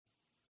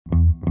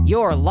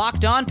Your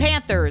Locked On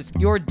Panthers,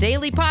 your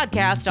daily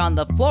podcast on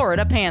the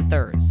Florida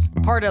Panthers.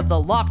 Part of the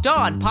Locked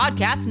On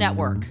Podcast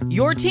Network.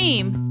 Your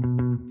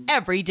team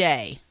every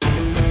day.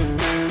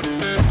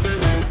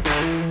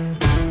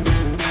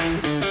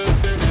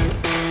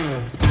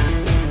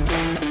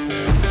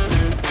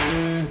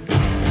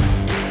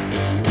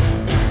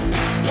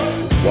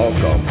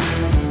 Welcome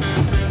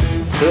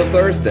to the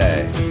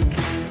Thursday,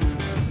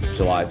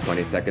 July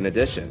 22nd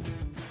edition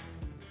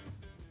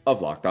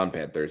of Locked On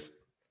Panthers,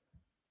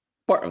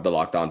 part of the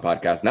Locked On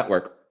Podcast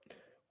Network,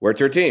 where it's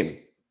your team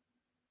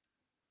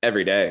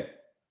every day.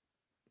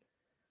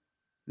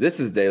 This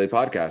is a daily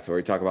podcast where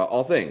we talk about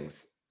all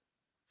things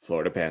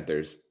Florida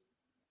Panthers.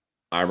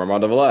 I'm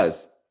Armando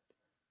Velez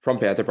from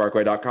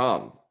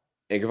PantherParkway.com. And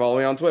you can follow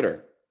me on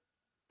Twitter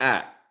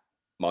at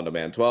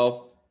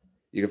MondoMan12.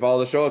 You can follow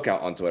the show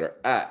account on Twitter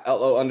at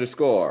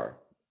LO_FLA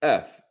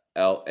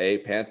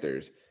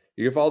Panthers.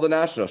 You can follow the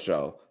national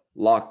show,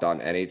 Locked On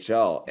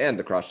NHL, and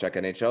the Crosscheck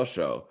NHL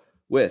show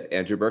with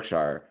Andrew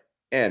Berkshire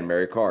and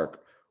Mary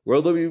Clark, where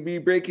we'll be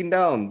breaking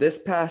down this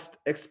past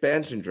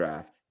expansion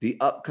draft, the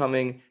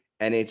upcoming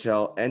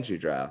NHL entry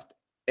draft,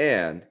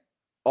 and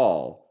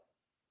all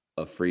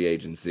of free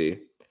agency.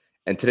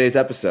 And today's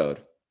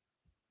episode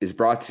is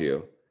brought to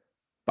you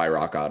by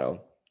Rock Auto.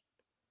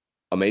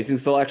 Amazing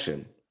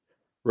selection,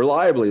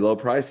 reliably low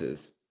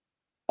prices,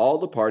 all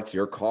the parts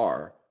your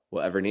car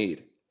will ever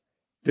need.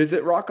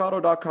 Visit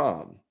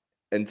rockauto.com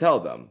and tell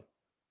them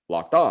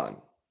Locked On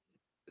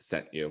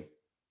sent you.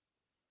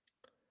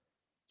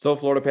 So,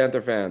 Florida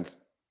Panther fans,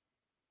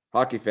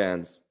 hockey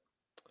fans,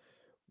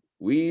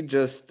 we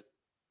just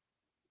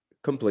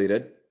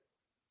completed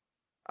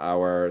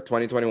our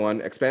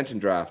 2021 expansion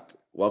draft,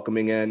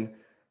 welcoming in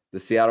the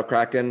Seattle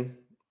Kraken.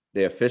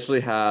 They officially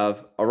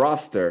have a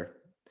roster,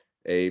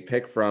 a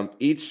pick from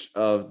each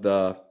of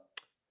the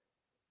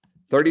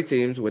 30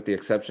 teams, with the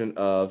exception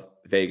of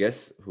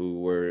Vegas,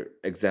 who were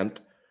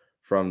exempt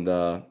from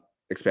the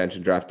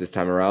expansion draft this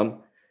time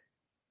around.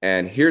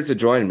 And here to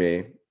join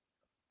me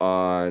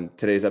on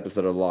today's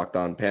episode of Locked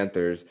On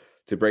Panthers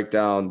to break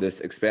down this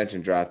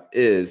expansion draft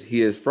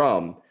he is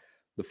from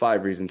the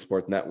 5 Reasons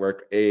Sports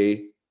Network,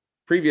 a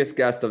previous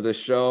guest of this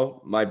show,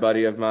 my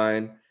buddy of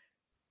mine,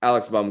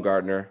 Alex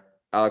Baumgartner.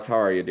 Alex, how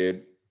are you,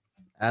 dude?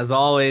 As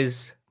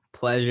always,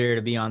 pleasure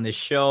to be on this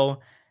show.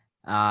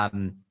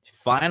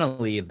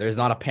 Finally, there's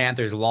not a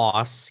Panthers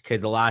loss, because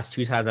the last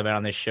 2 times I've been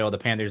on this show, the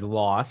Panthers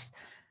lost.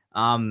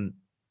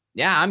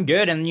 Yeah, I'm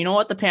good. And you know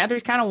what? The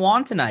Panthers kind of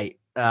won tonight.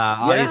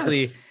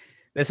 Obviously,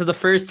 this is the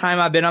first time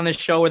I've been on this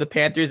show where the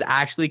Panthers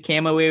actually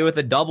came away with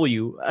a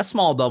W, a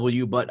small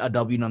W, but a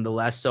W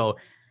nonetheless. So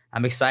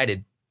I'm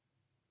excited.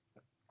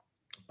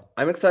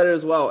 I'm excited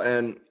as well.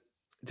 And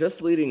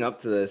just leading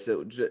up to this,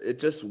 it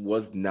just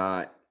was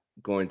not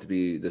going to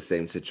be the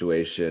same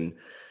situation,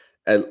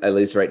 at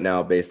least right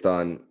now, based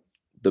on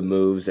the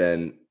moves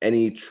and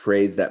any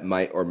trades that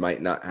might or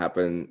might not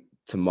happen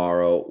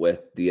tomorrow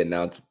with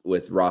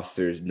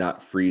rosters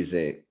not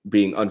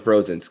being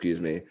unfrozen,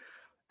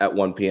 at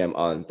 1 p.m.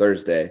 on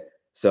Thursday.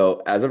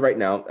 So as of right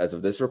now, as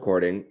of this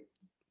recording,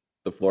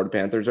 the Florida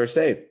Panthers are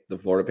safe. The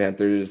Florida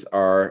Panthers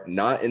are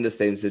not in the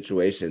same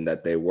situation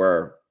that they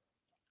were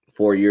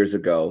 4 years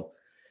ago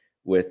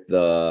with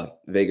the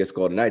Vegas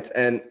Golden Knights.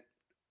 And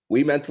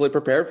we mentally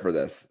prepared for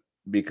this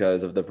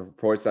because of the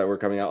reports that were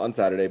coming out on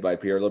Saturday by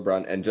Pierre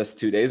LeBrun, and just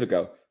 2 days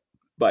ago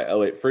by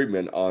Elliot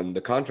Friedman on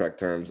the contract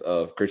terms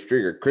of Chris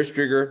Driedger. Chris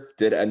Driedger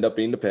did end up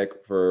being the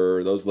pick,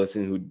 for those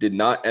listening who did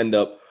not end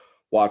up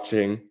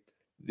watching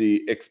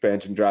the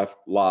expansion draft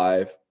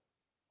live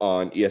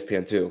on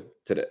ESPN2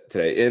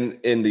 today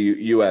in the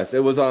US.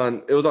 It was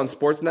on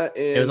Sportsnet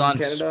in Canada. It was on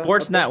Canada,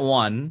 Sportsnet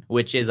 1,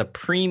 which is a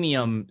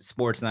premium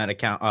Sportsnet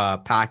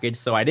account package.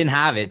 So I didn't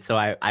have it. So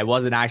I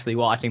wasn't actually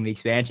watching the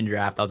expansion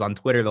draft. I was on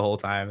Twitter the whole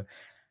time.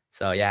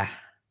 So yeah.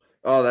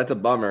 Oh, that's a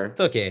bummer. It's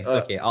okay. It's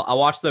okay. I'll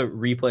watch the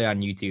replay on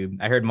YouTube.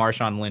 I heard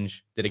Marshawn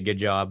Lynch did a good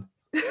job.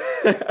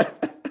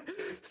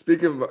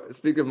 Speaking of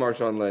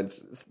Marshawn Lynch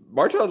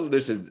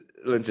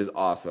is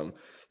awesome.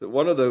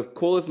 One of the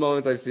coolest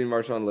moments I've seen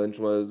Marshawn Lynch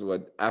was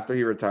when, after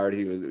he retired,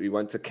 he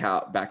went to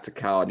back to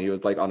Cal, and he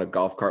was like on a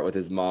golf cart with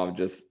his mom,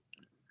 just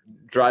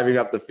driving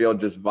up the field,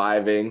 just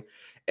vibing.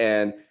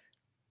 And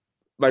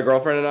my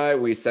girlfriend and I,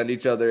 we send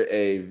each other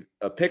a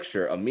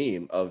picture, a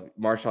meme of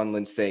Marshawn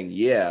Lynch saying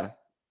 "yeah"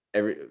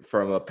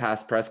 from a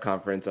past press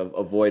conference, of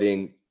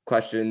avoiding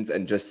questions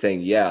and just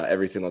saying "yeah"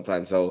 every single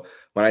time. So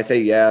when I say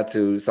 "yeah"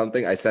 to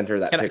something, I send her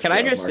that picture. Can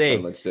I just say,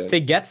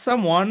 to get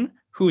someone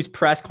whose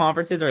press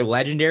conferences are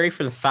legendary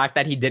for the fact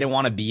that he didn't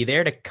want to be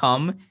there to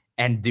come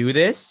and do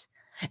this,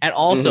 and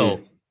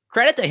also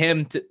credit to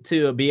him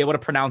to be able to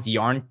pronounce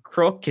yarn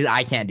crook, because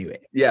I can't do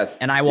it. Yes,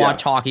 and I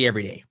watch hockey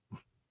every day.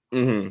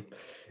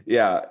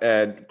 Yeah,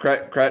 and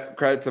credit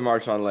to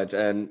Marshawn Lynch,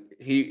 and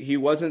he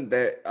wasn't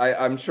there.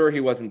 I'm sure he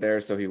wasn't there,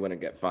 so he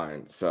wouldn't get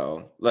fined.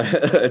 So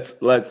I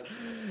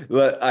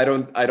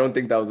don't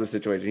think that was the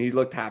situation. He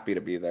looked happy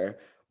to be there.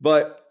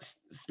 But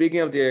speaking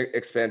of the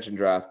expansion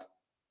draft,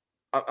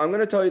 I'm going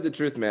to tell you the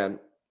truth, man.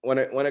 When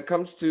it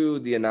comes to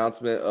the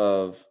announcement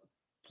of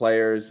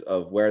players,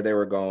 of where they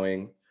were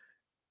going.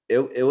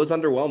 It was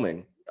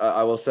underwhelming,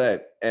 I will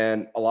say.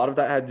 And a lot of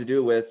that had to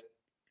do with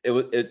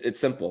it's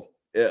simple.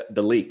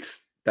 The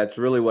leaks. That's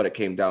really what it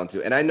came down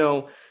to. And I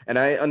know, and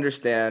I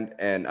understand,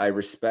 and I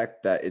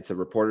respect that it's a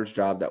reporter's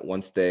job, that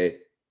once they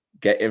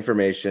get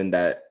information,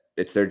 that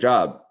it's their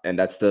job. And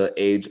that's the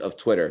age of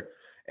Twitter.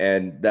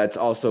 And that's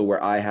also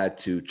where I had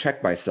to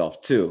check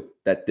myself too,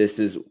 that this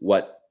is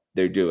what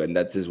they're doing.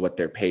 That is what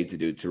they're paid to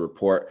do, to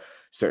report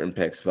certain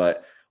picks.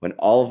 But when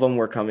all of them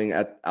were coming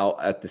out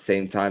at the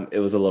same time, it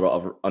was a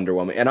little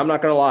underwhelming. And I'm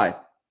not going to lie.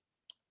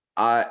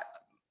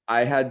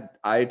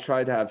 I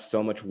tried to have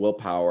so much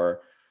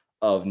willpower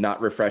of not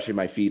refreshing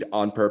my feed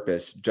on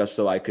purpose, just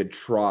so I could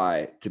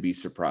try to be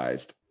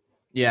surprised.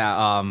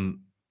 Yeah.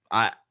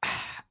 I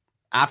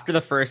after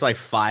the first like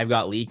 5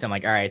 got leaked, I'm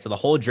like, all right, so the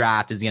whole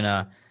draft is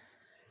gonna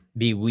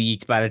be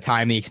leaked by the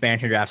time the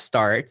expansion draft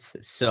starts.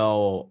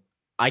 So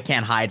I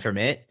can't hide from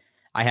it.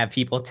 I have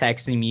people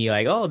texting me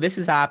like, oh, this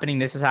is happening.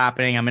 This is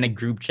happening. I'm in a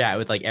group chat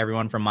with like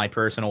everyone from my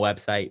personal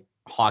website,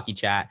 Hockey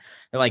Chat.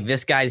 They're like,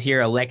 this guy's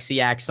here.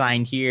 Alexiak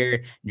signed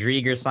here.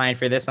 Drieger signed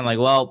for this. I'm like,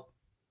 well,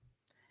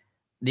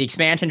 the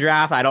expansion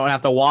draft, I don't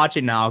have to watch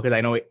it now because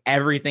I know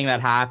everything that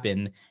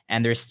happened.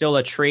 And there's still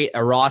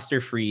a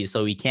roster freeze.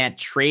 So we can't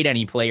trade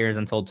any players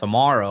until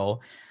tomorrow.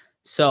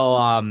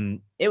 So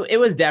it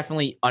was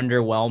definitely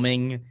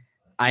underwhelming.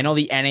 I know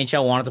the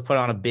NHL wanted to put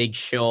on a big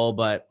show,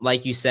 but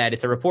like you said,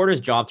 it's a reporter's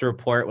job to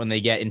report when they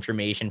get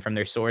information from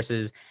their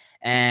sources.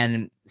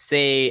 And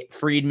say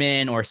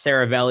Friedman or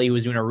Saravelli, who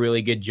was doing a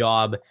really good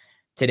job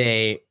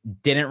today,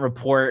 didn't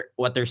report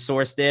what their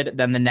source did,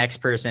 then the next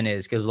person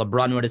is, because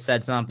LeBrun would have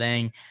said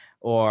something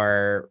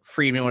or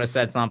Friedman would have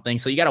said something.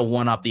 So you got to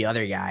one up the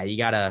other guy. You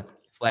got to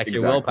flex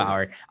your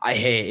willpower.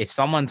 If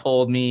someone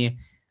told me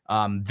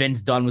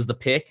Vince Dunn was the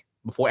pick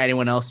before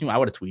anyone else knew, I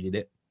would have tweeted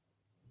it.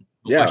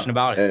 No question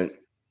about it.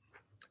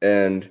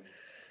 And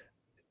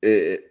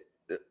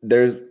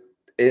there's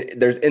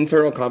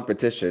internal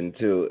competition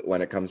too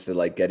when it comes to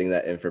like getting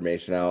that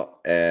information out.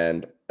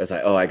 And it's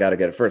like, oh, I got to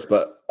get it first,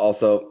 but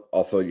also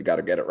you got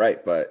to get it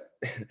right. But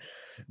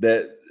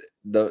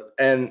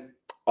and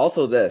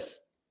also this,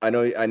 I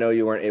know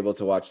you weren't able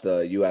to watch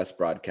the US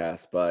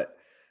broadcast, but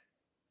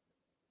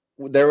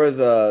there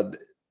was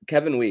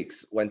Kevin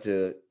Weeks went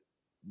to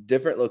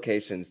different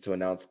locations to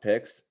announce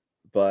picks,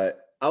 but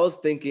I was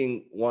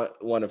thinking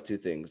one of two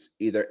things.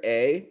 Either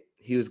A,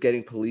 he was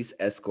getting police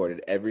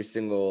escorted every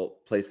single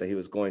place that he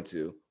was going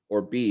to,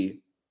 or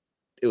B,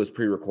 it was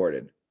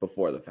pre-recorded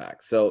before the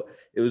fact. So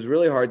it was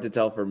really hard to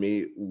tell for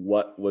me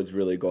what was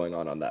really going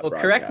on that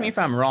broadcast. Correct me if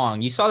I'm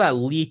wrong. You saw that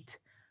leaked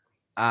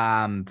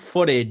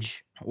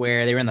footage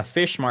where they were in the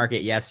fish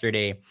market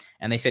yesterday,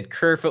 and they said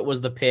Kerfoot was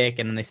the pick,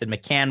 and then they said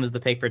McCann was the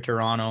pick for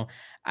Toronto.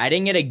 I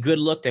didn't get a good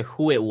look to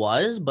who it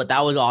was, but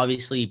that was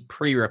obviously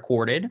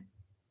pre-recorded.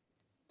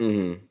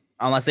 Mm-hmm.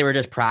 Unless they were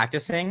just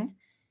practicing.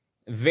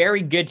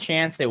 Very good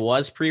chance it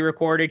was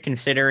pre-recorded,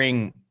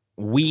 considering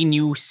we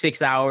knew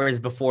 6 hours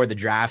before the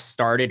draft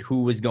started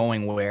who was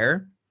going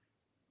where.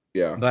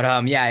 Yeah.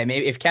 But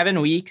maybe if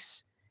Kevin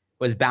Weeks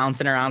was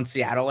bouncing around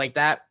Seattle like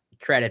that,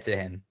 credit to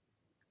him.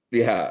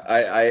 Yeah,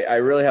 I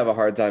really have a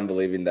hard time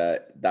believing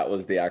that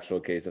was the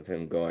actual case of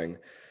him going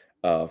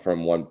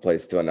from one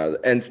place to another.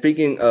 And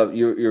speaking of,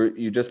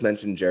 you just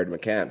mentioned Jared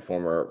McCann,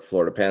 former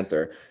Florida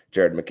Panther,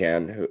 Jared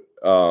McCann,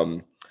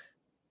 who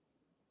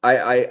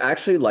I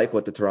actually like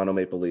what the Toronto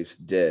Maple Leafs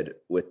did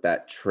with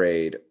that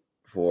trade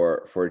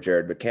for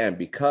Jared McCann,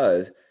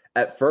 because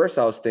at first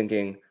I was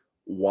thinking,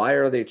 why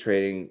are they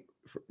trading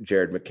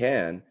Jared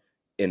McCann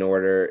in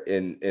order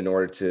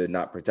to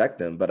not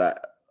protect him?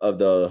 But of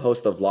the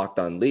host of Locked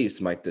On Leafs,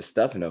 Mike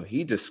DiStefano,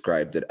 he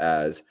described it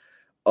as,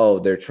 oh,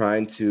 they're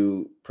trying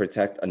to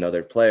protect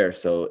another player.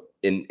 So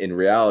in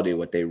reality,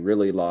 what they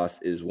really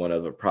lost is one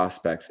of the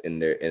prospects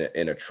in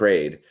a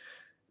trade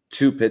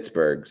to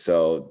Pittsburgh.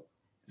 So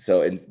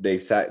they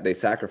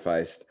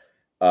sacrificed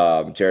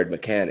Jared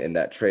McCann in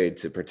that trade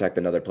to protect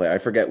another player. I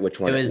forget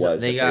which one it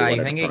was. I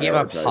think they gave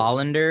up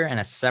Hollander and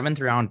a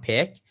 7th round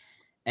pick.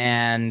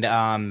 And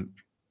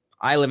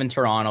I live in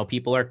Toronto.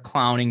 People are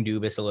clowning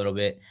Dubas a little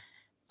bit.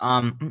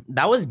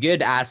 That was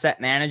good asset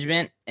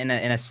management in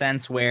a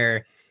sense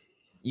where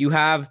you're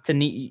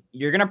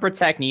gonna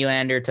protect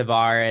Nylander,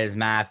 Tavares,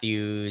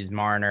 Matthews,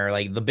 Marner.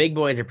 Like the big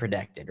boys are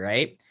protected,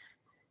 right?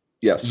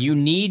 Yes. You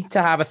need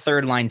to have a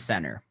third line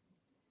center.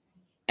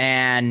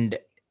 And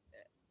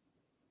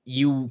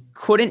you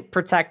couldn't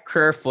protect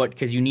Kerfoot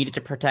because you needed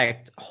to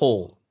protect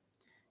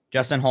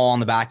Justin Holl on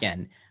the back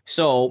end.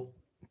 So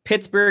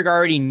Pittsburgh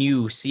already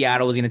knew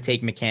Seattle was going to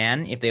take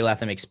McCann if they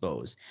left him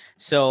exposed.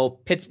 So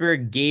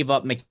Pittsburgh gave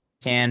up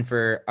McCann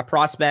for a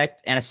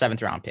prospect and a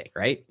 7th round pick,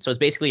 right? So it's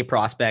basically a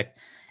prospect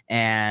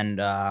and,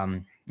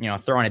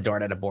 throwing a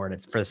dart at a board.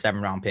 It's for the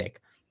 7th round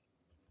pick.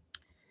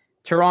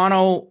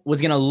 Toronto was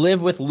going to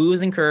live with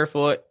losing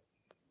Kerfoot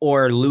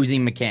or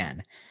losing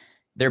McCann.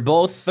 They're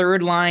both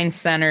third-line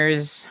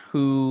centers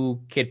who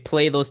could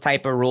play those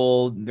type of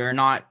role. They're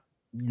not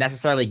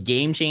necessarily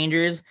game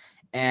changers,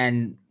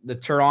 And the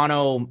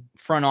Toronto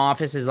front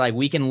office is like,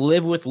 we can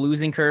live with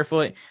losing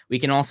Kerfoot. We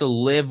can also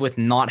live with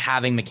not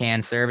having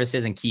McCann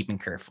services and keeping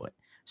Kerfoot.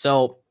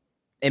 So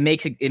it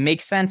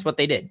makes sense what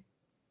they did.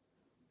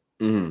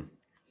 Mm-hmm.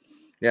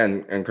 Yeah,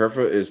 and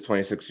Kerfoot is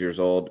 26 years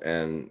old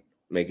and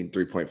making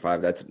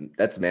 3.5.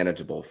 That's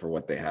manageable for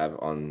what they have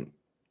on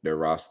their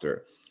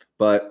roster.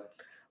 But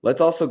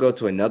let's also go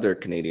to another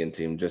Canadian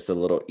team just a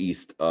little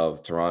east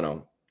of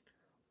Toronto.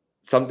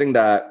 Something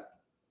that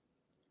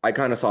I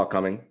kind of saw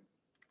coming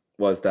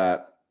was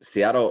that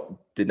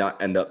Seattle did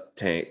not end up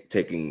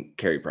taking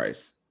Carey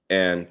Price.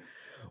 And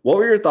what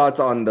were your thoughts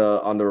on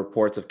the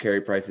reports of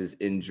Carey Price's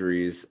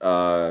injuries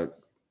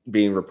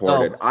being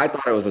reported? I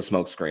thought it was a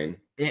smokescreen.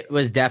 It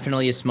was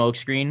definitely a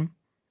smokescreen.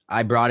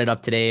 I brought it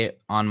up today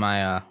on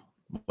my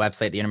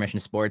website, the Intermission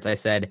Sports. I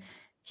said,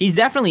 he's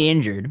definitely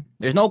injured.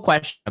 There's no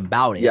question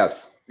about it.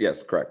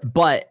 Yes, correct.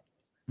 But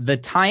the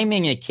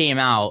timing it came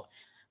out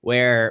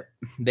where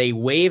they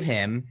waive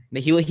him,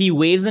 he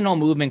waives the no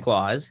movement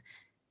clause.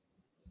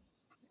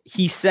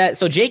 He said,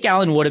 so Jake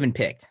Allen would have been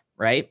picked,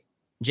 right?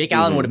 Jake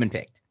Allen would have been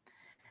picked.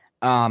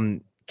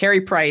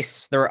 Carey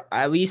Price,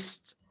 at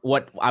least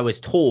what I was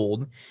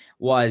told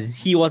was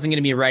he wasn't going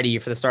to be ready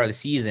for the start of the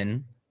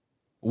season.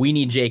 We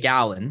need Jake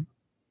Allen.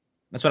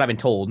 That's what I've been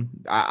told.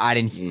 I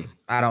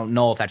don't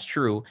know if that's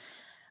true.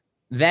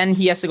 Then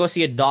he has to go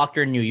see a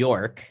doctor in New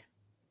York,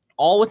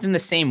 all within the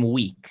same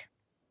week.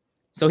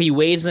 So he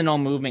waives the no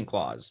movement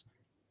clause.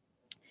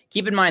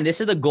 Keep in mind,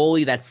 this is the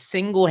goalie that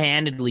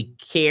single-handedly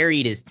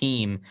carried his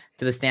team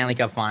to the Stanley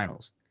Cup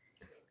Finals.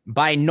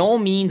 By no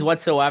means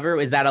whatsoever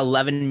is that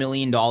 $11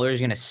 million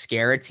going to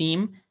scare a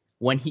team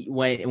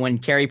when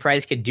Carey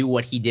Price could do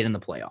what he did in the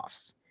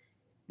playoffs.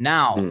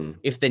 Now,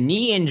 if the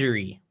knee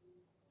injury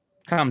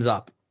comes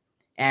up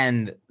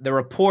and the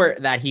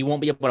report that he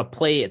won't be able to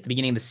play at the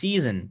beginning of the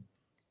season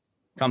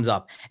comes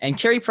up, and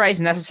Carey Price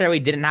necessarily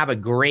didn't have a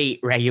great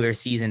regular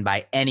season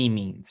by any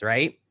means,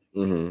 right?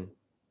 Mm-hmm.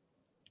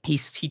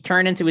 He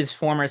turned into his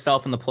former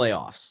self in the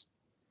playoffs.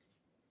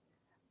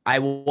 I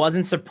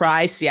wasn't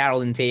surprised Seattle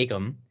didn't take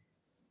him.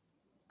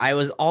 I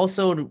was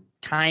also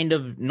kind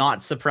of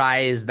not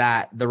surprised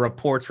that the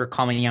reports were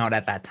coming out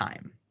at that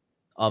time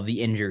of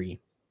the injury.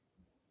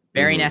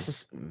 Very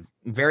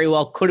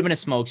well could have been a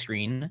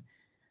smokescreen,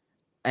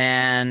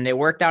 and it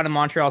worked out in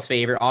Montreal's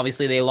favor.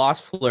 Obviously, they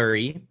lost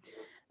Fleury,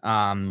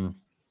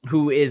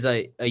 who is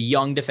a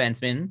young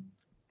defenseman,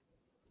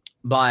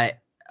 but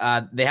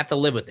they have to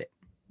live with it.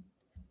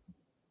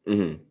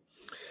 Mm-hmm.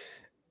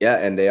 Yeah,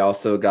 and they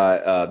also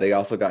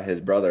got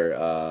his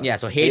brother.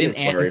 So Hayden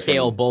and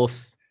Cale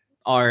both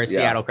are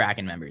Seattle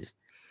Kraken members.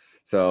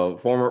 So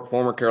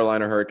former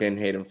Carolina Hurricane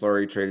Hayden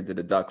Fleury traded to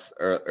the Ducks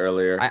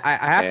earlier. I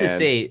have to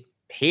say,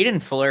 Hayden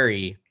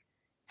Fleury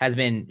has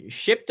been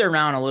shipped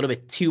around a little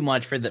bit too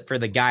much for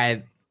the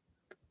guy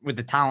with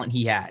the talent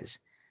he has,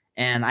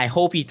 and I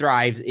hope he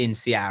thrives in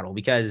Seattle,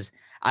 because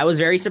I was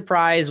very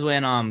surprised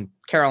when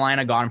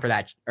Carolina got him for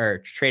that, or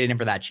traded him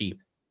for that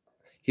cheap.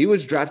 He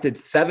was drafted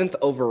 7th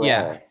overall.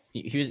 Yeah,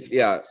 he was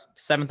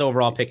 7th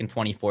overall pick in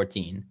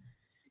 2014.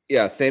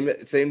 Yeah, same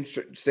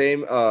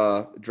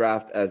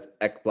draft as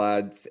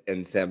Ekblad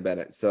and Sam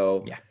Bennett.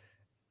 So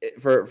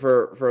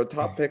for a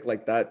top pick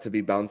like that to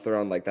be bounced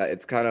around like that,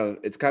 it's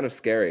kind of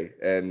scary.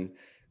 And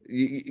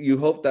you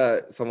hope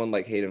that someone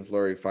like Hayden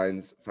Fleury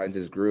finds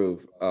his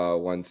groove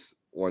once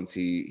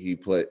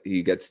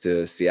he gets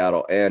to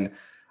Seattle. And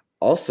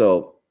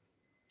also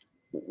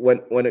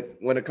when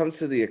it comes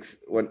to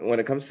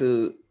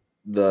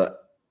the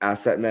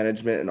asset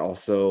management and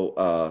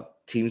also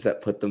teams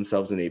that put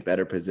themselves in a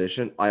better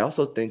position, I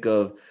also think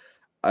of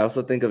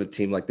a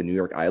team like the New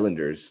York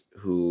Islanders,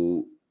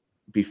 who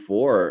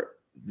before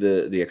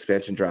the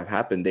expansion draft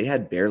happened, they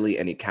had barely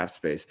any cap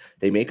space.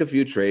 They make a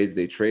few trades.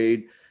 They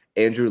trade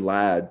Andrew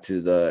Ladd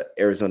to the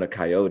Arizona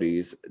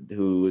Coyotes,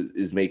 who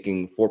is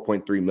making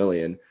 $4.3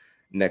 million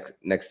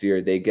next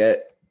year. They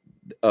get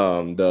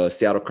the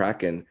Seattle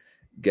Kraken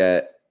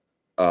get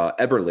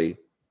Eberle,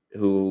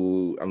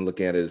 who I'm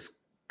looking at his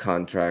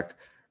contract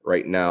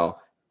right now.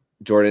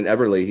 Jordan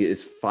Eberle, he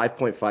is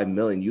 $5.5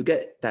 million. You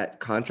get that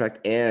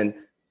contract and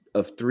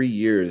of 3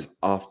 years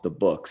off the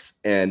books.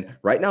 And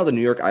right now, the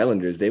New York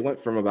Islanders, they went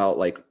from about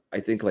I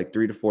think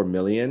 3 to 4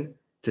 million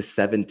to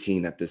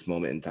 17 at this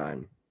moment in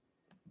time.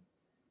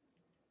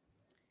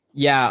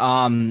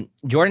 Yeah,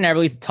 Jordan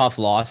Eberle's a tough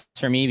loss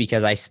for me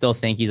because I still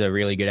think he's a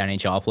really good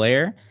NHL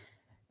player.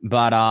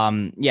 But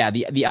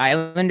the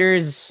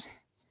Islanders,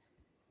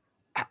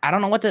 I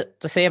don't know what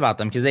to say about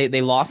them, because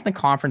they lost in the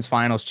conference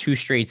finals 2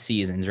 straight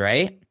seasons,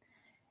 right?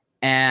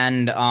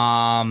 And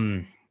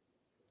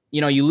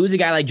you lose a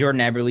guy like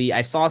Jordan Eberle.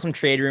 I saw some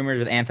trade rumors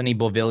with Anthony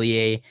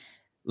Beauvillier.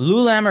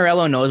 Lou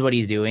Lamoriello knows what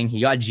he's doing. He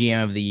got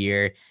GM of the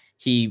year.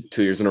 2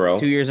 years in a row.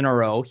 2 years in a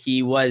row.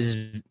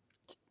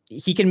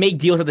 He can make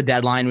deals at the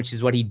deadline, which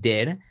is what he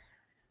did.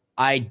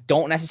 I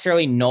don't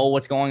necessarily know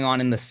what's going on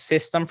in the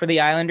system for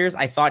the Islanders.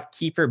 I thought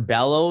Kiefer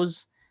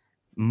Bellows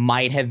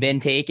might have been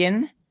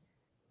taken.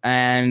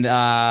 And,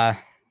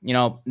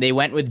 they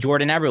went with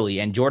Jordan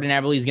Eberle. And Jordan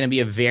Eberle is going to be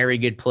a very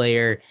good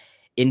player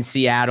in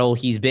Seattle.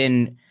 He's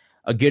been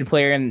a good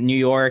player in New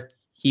York.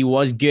 He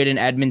was good in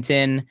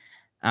Edmonton.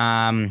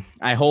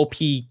 I hope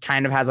he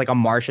kind of has like a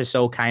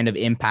Marchessault kind of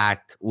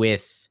impact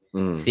with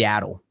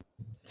Seattle.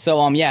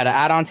 So, to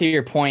add on to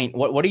your point,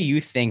 what do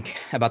you think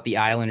about the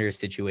Islanders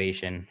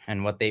situation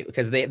and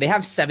because they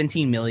have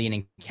 17 million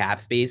in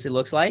cap space, it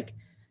looks like.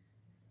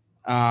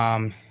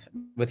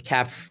 With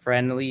cap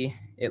friendly,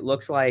 it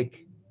looks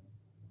like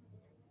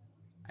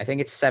I think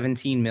it's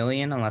 17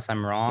 million unless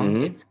I'm wrong.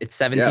 Mm-hmm. It's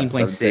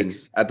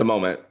 17.6 at the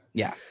moment.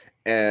 Yeah.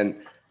 And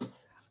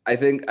I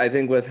think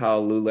with how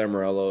Lou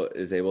Lamoriello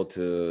is able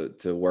to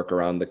work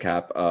around the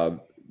cap,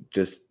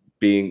 just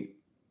being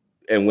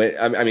and win.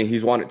 I mean,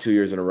 he's won it 2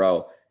 years in a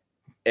row.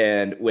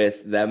 And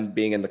with them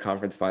being in the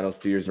conference finals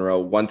 2 years in a row,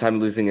 one time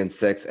losing in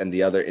 6 and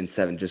the other in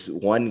 7, just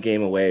one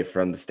game away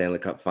from the Stanley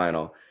Cup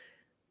final.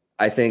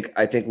 I think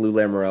Lou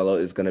Lamoriello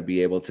is going to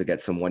be able to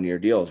get some 1-year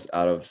deals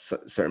out of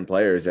certain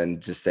players and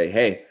just say,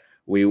 hey,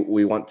 we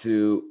want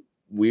to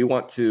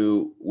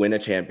win a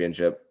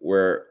championship.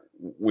 We're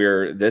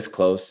this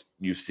close.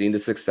 You've seen the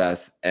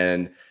success,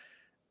 and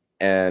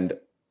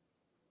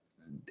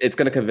it's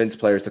going to convince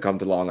players to come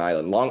to Long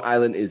Island. Long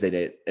Island is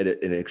an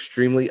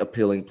extremely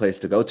appealing place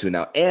to go to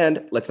now.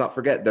 And let's not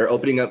forget, they're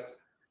opening up.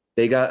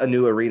 They got a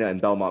new arena in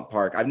Belmont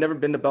Park. I've never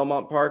been to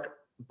Belmont Park,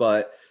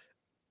 but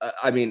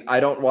I mean,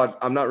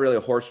 I'm not really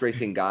a horse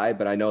racing guy,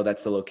 but I know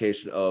that's the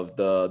location of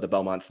the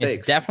Belmont Stakes.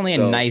 It's definitely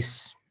a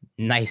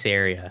nice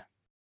area.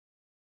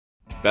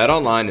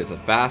 BetOnline is the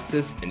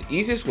fastest and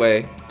easiest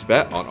way to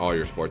bet on all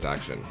your sports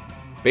action.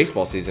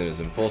 Baseball season is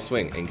in full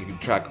swing, and you can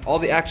track all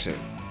the action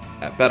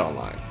at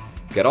BetOnline.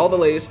 Get all the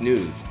latest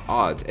news,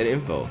 odds, and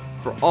info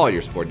for all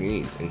your sporting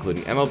needs,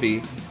 including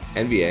MLB,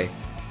 NBA,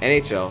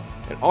 NHL,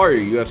 and all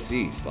your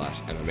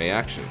UFC/MMA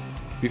action.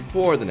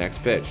 Before the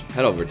next pitch,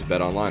 head over to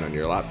BetOnline on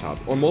your laptop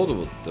or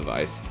mobile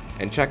device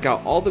and check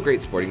out all the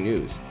great sporting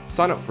news.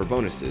 Sign up for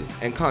bonuses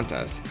and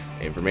contests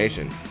and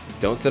information.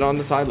 Don't sit on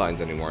the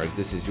sidelines anymore, as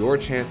this is your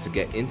chance to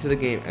get into the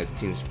game as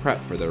teams prep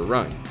for their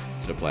run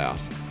to the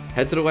playoffs.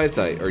 Head to the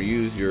website or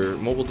use your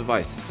mobile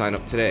device to sign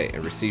up today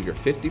and receive your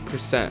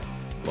 50%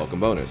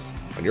 welcome bonus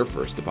on your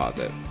first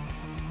deposit.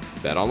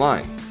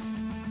 BetOnline,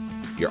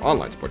 your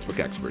online sportsbook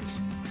experts.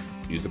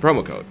 Use the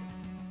promo code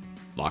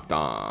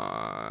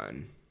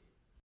LOCKEDON.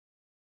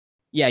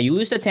 Yeah, you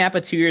lose to Tampa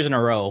 2 years in a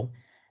row,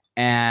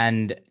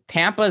 and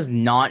Tampa's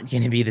not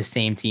going to be the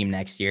same team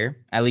next year,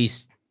 at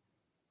least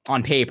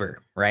on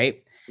paper,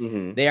 right?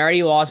 Mm-hmm. They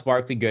already lost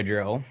Barclay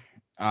Goodrow.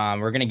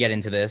 We're going to get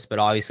into this, but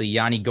obviously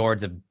Yanni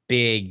Gourde's a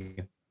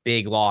big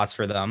loss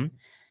for them.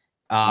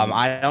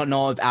 I don't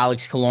know if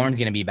Alex Killorn's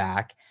going to be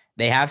back.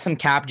 They have some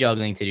cap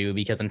juggling to do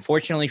because,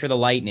 unfortunately for the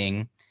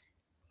Lightning,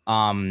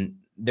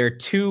 their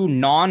 2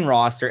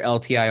 non-roster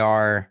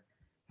LTIR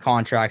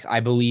contracts,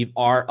 I believe,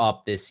 are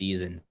up this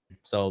season.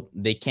 So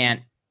they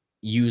can't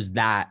use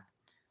that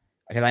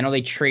because I know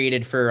they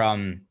traded for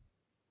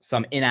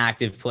some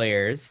inactive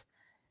players,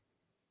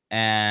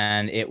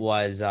 and it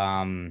was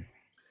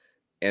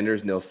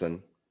Anders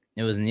Nilsson.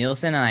 It was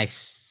Nilsson, and I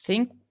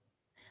think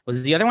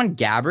was the other one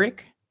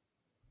Gabrick.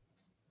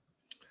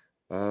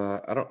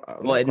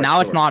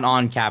 It's not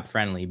on cap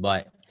friendly,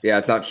 but yeah,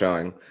 it's not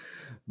showing.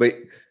 But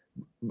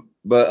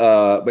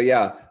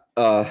yeah,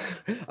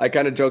 I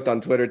kind of joked on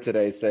Twitter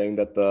today saying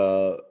that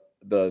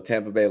the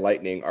Tampa Bay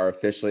Lightning are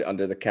officially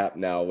under the cap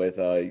now with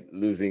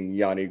losing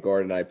Yanni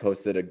Gourde, and I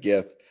posted a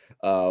GIF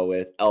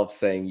with Elf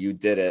saying "You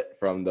did it"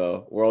 from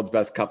the World's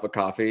Best Cup of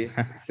Coffee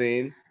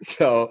scene.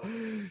 So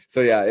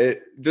yeah,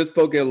 it just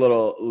poking a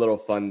little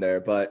fun there.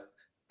 But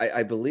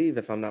I believe,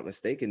 if I'm not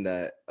mistaken,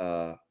 that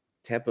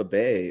Tampa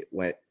Bay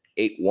went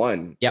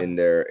 8-1 in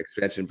their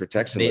expansion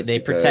protection list. They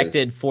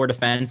protected 4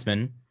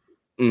 defensemen,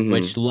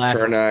 which left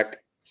Chernak,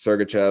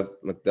 Sergachev,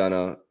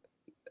 McDonough,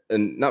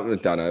 and not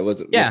McDonough. It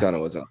wasn't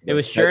McDonough was on. It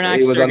was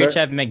Chernak,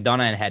 Sergachev,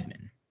 McDonough, and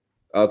Hedman.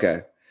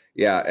 Okay,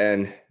 yeah,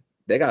 and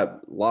they got a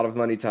lot of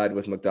money tied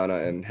with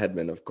McDonough and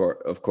Hedman,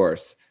 of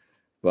course,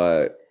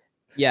 but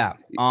yeah.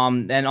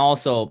 And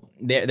also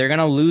they're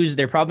gonna lose.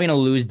 They're probably gonna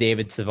lose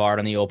David Savard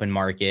on the open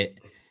market.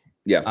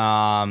 Yes.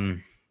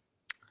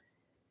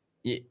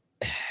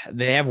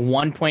 They have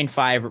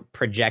 1.5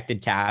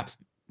 projected caps,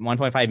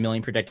 1.5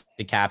 million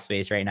projected cap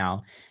space right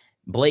now.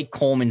 Blake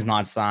Coleman's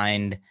not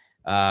signed.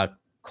 Ross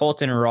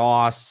Colton, is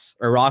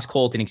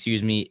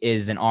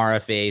an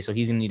RFA, so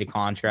he's gonna need a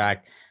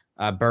contract.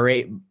 Alex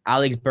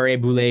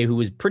Barré-Boulet, who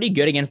was pretty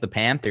good against the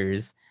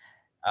Panthers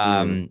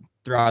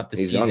throughout the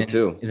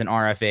season, is an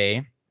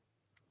RFA.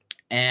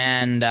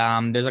 And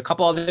there's a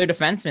couple other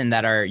defensemen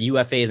that are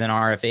UFAs and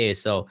RFAs.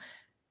 So,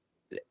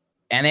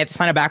 and they have to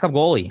sign a backup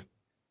goalie.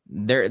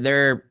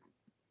 They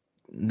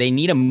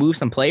need to move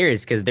some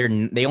players because they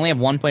only have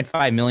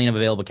 1.5 million of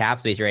available cap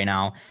space right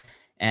now.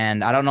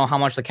 And I don't know how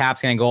much the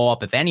cap's going to go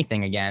up, if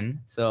anything, again.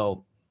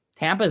 So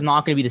Tampa is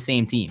not going to be the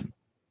same team.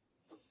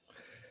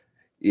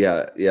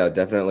 Yeah,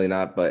 definitely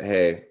not. But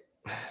hey,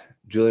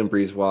 Julien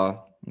Brisebois,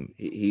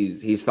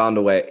 he's found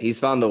a way. He's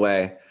found a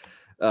way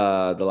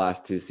the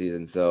last 2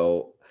 seasons.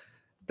 So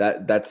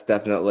that's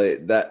definitely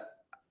that.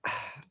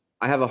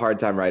 I have a hard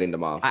time writing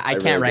them off. I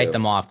can't really write do.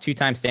 them off.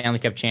 2-time Stanley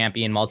Cup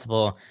champion,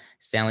 multiple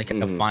Stanley Cup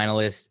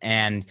finalists,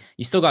 and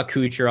you still got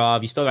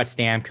Kucherov, you still got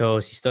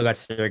Stamkos, you still got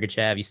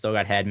Sergachev, you still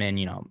got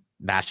Hedman,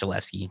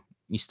 Vasilevsky.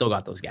 You still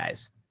got those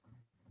guys.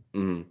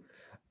 Mm-hmm.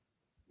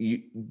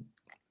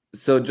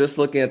 So just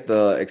looking at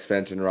the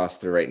expansion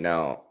roster right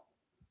now,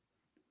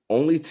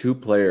 only 2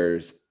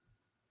 players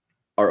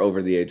are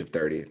over the age of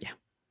 30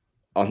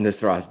 on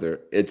this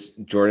roster. It's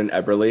Jordan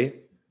Eberle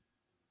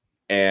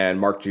and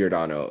Mark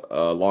Giordano,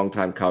 a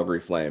longtime Calgary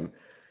Flame.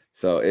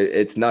 So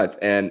it's nuts.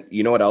 And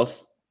you know what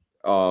else?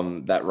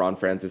 That Ron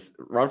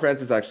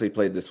Francis actually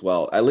played this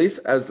well, at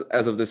least as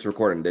of this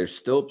recording. There's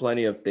still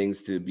plenty of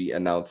things to be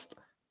announced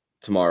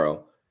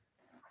tomorrow.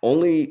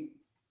 Only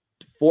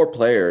 4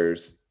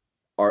 players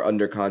are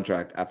under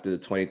contract after the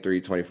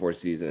 23-24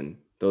 season.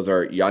 Those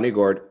are Yanni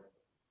Gourde,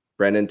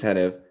 Brandon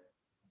Tanev,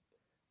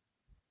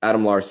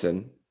 Adam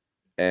Larsson,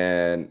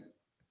 and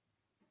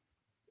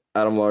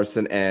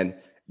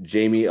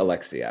Jamie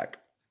Alexiak.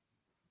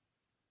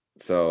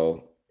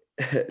 So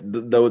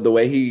the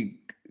way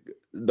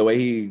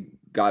he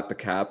got the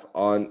cap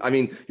on, I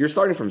mean, you're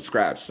starting from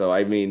scratch. So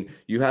I mean,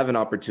 you have an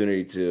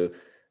opportunity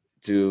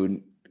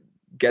to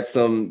get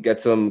some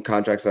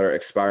contracts that are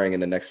expiring in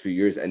the next few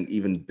years and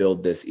even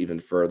build this even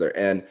further.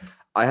 And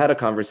I had a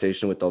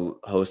conversation with the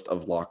host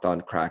of Locked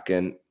On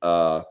Kraken,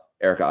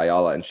 Erica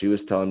Ayala, and she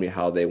was telling me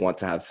how they want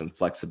to have some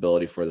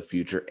flexibility for the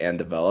future and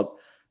develop.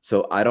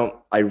 So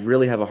I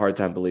really have a hard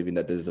time believing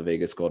that this is a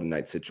Vegas Golden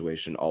Knights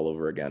situation all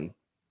over again.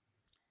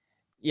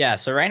 Yeah.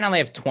 So right now they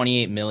have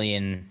 28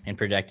 million in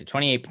projected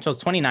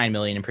 29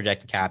 million in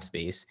projected cap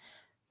space.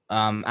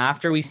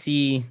 After we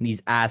see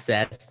these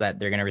assets that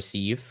they're going to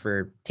receive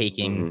for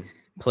taking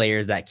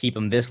players that keep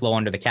them this low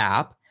under the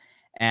cap,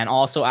 and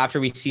also after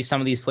we see some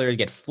of these players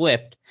get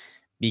flipped,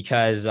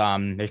 because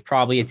there's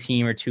probably a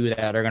team or two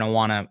that are going to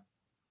want to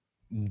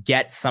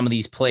get some of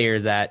these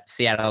players that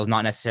Seattle is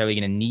not necessarily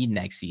going to need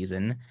next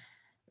season.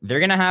 They're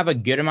going to have a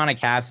good amount of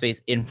cap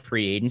space in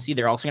free agency.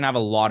 They're also going to have a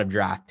lot of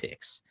draft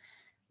picks,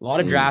 a lot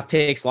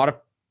of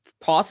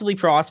possibly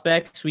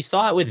prospects. We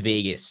saw it with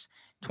Vegas.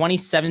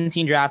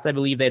 2017 draft, I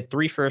believe they had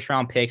 3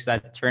 first-round picks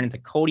that turned into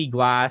Cody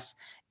Glass,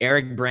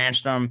 Eric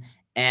Branstrom,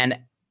 and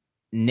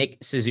Nick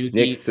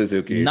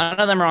Suzuki. None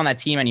of them are on that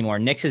team anymore.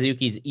 Nick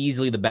Suzuki is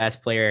easily the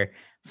best player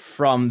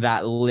from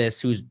that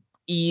list, who's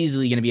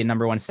easily going to be a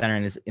number 1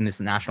 center in this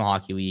National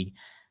Hockey League.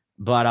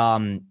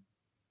 But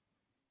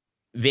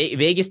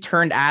Vegas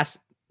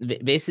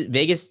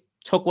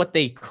took what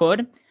they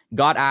could,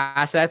 got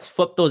assets,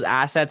 flipped those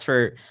assets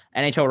for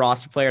NHL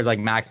roster players like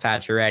Max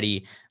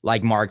Pacioretty,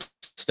 like Mark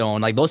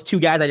Stone. Like those 2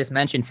 guys I just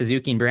mentioned,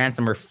 Suzuki and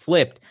Branson, were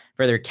flipped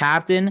for their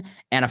captain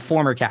and a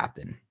former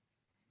captain.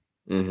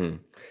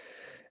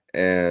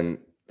 And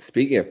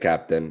speaking of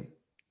captain,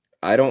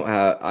 I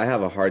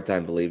have a hard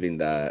time believing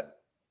that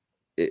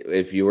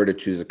if you were to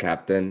choose a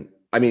captain,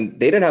 I mean,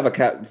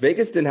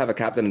 Vegas didn't have a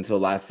captain until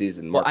last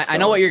season. Well, I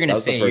know what you're going to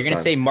say. You're going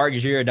to say Mark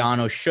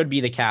Giordano should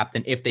be the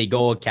captain if they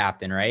go a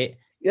captain, right?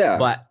 Yeah.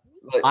 But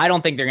I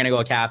don't think they're going to go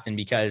a captain,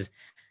 because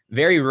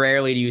very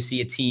rarely do you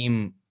see a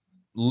team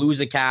lose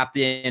a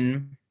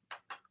captain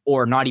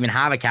or not even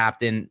have a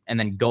captain and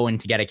then go in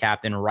to get a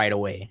captain right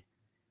away.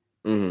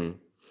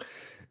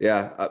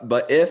 Yeah.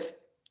 But if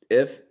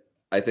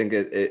I think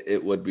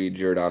it would be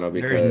Giordano,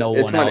 because there's no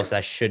one else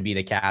that should be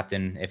the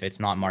captain if it's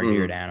not Mark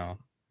Giordano.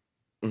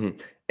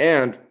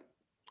 And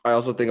I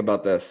also think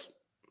about this.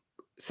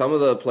 Some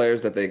of the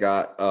players that they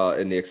got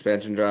in the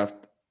expansion draft,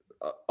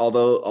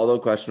 although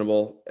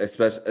questionable,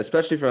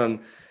 especially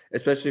from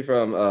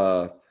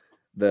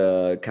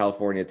the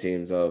California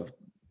teams of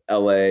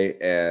LA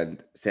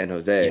and San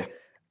Jose,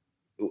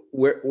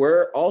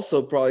 we're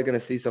also probably going to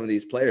see some of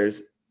these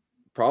players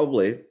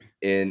probably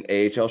in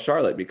AHL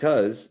Charlotte,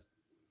 because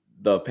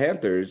the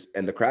Panthers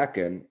and the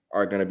Kraken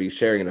are going to be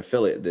sharing an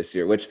affiliate this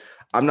year, which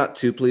I'm not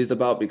too pleased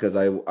about, because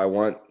I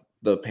want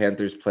the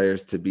Panthers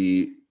players to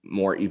be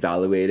more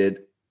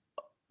evaluated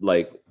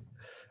like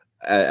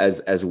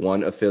as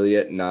one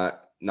affiliate,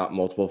 not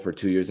multiple for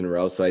 2 years in a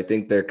row. So I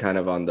think they're kind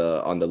of on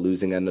the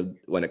losing end of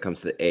when it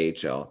comes to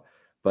the AHL.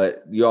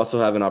 But you also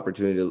have an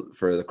opportunity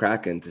for the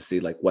Kraken to see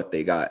like what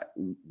they got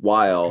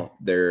while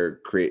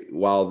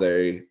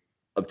they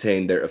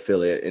obtain their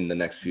affiliate in the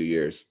next few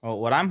years. Well,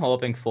 what I'm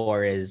hoping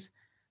for is,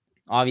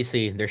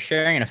 obviously they're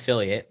sharing an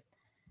affiliate.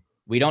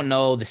 We don't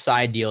know the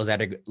side deals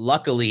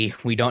luckily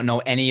we don't know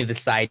any of the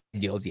side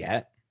deals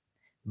yet,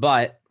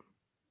 but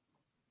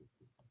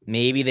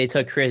maybe they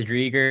took Chris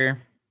Driedger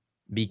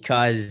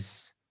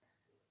because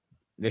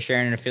they're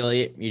sharing an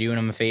affiliate. You're doing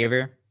them a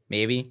favor,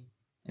 maybe,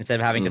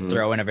 instead of having to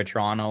throw in a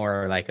Vetrano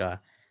or like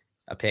a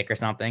pick or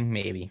something.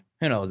 Maybe,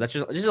 who knows? This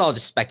is all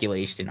just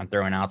speculation I'm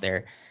throwing out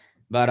there.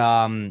 But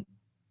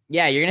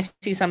yeah, you're gonna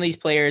see some of these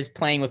players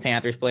playing with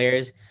Panthers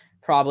players,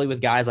 probably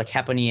with guys like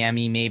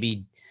Heponiemi.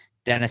 Maybe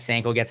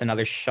Denisenko gets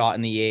another shot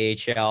in the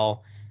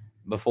AHL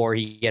before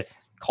he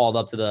gets called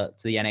up to the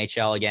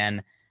NHL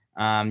again.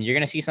 You're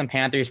going to see some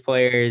Panthers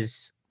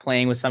players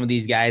playing with some of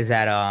these guys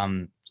that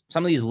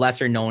some of these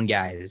lesser known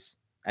guys,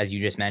 as you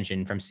just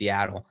mentioned, from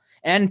Seattle.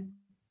 And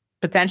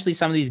potentially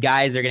some of these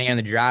guys are going to get in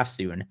the draft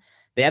soon.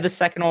 They have the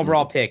second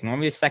overall pick.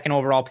 Normally the second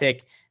overall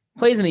pick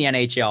plays in the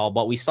NHL,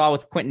 but we saw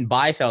with Quentin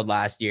Byfield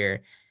last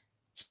year,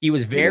 he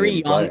was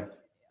very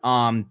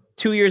young.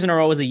 2 years in a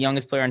row was the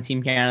youngest player on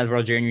Team Canada's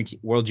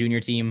World Junior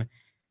team.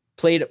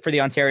 Played for the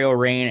Ontario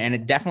Reign, and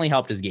it definitely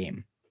helped his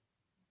game.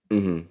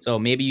 Mm-hmm. So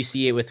maybe you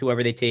see it with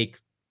whoever they take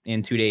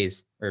in 2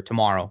 days or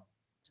tomorrow,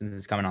 since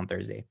it's coming on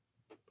Thursday.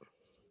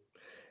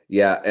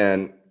 Yeah,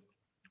 and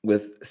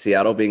with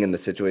Seattle being in the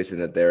situation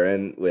that they're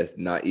in, with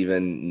not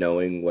even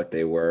knowing what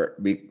they were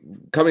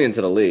coming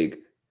into the league,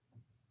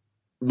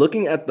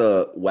 looking at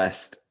the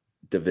West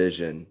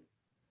Division,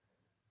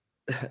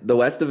 the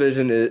West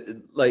Division is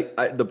like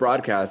the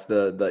broadcast,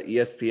 the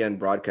ESPN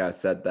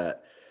broadcast said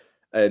that,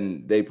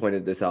 and they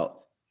pointed this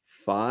out.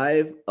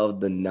 5 of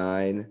the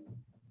 9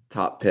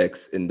 top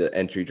picks in the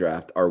entry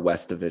draft are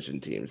West Division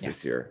teams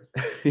this year.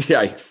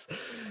 Yikes.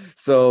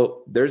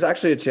 So there's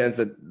actually a chance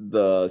that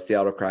the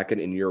Seattle Kraken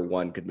in year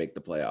 1 could make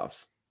the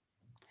playoffs.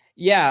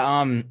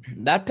 Yeah,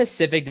 that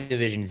Pacific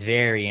Division is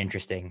very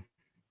interesting.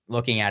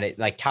 Looking at it,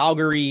 like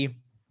Calgary,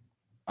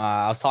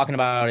 I was talking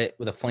about it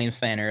with a Flames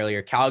fan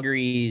earlier.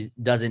 Calgary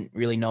doesn't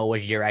really know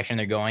which direction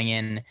they're going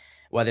in,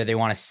 whether they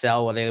want to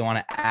sell, whether they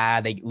want to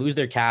add. They lose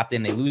their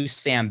captain. They lose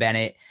Sam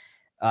Bennett.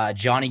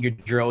 Johnny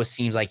Gaudreau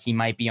seems like he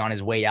might be on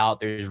his way out.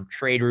 There's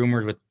trade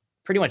rumors with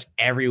pretty much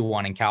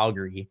everyone in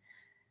Calgary.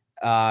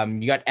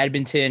 You got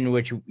Edmonton,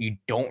 which you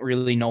don't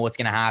really know what's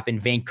going to happen.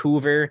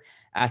 Vancouver,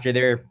 after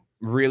their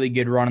really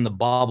good run in the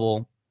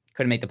bubble,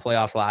 couldn't make the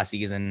playoffs last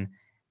season.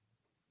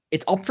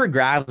 It's up for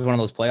grabs one of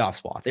those playoff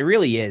spots. It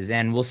really is.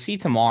 And we'll see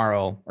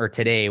tomorrow or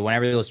today,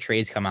 whenever those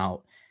trades come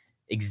out,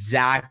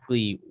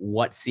 exactly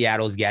what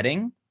Seattle's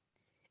getting.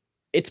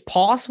 It's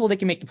possible they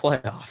can make the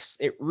playoffs.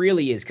 It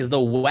really is, because the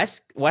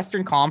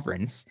Western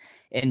Conference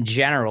in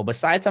general,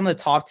 besides some of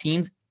the top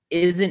teams,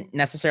 isn't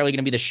necessarily going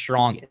to be the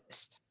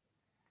strongest.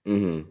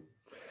 Mm-hmm.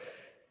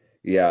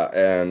 Yeah,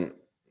 and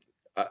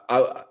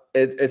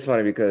it's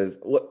funny because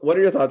what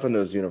are your thoughts on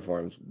those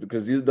uniforms?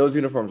 Because those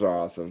uniforms are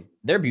awesome.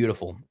 They're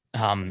beautiful.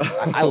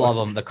 I love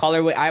them. The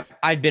colorway.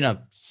 I've been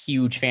a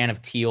huge fan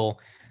of teal.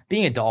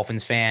 Being a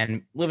Dolphins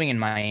fan, living in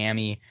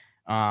Miami,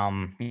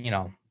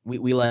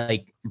 we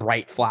like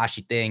bright,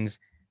 flashy things.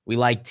 We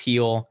like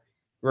teal.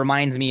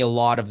 Reminds me a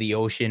lot of the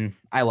ocean.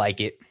 I like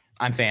it.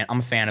 I'm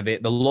a fan of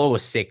it. The logo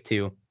is sick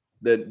too.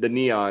 The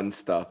neon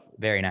stuff.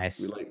 Very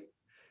nice. We like.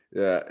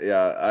 Yeah.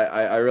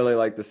 I really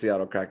like the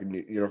Seattle Kraken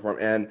uniform,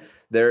 and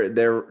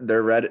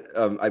they're red.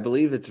 I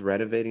believe it's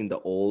renovating the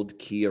old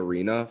Key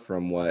Arena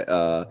from when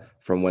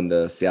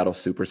the Seattle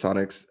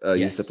Supersonics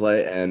used to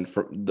play, and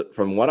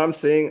from what I'm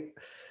seeing,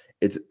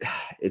 it's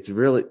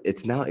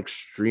now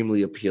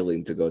extremely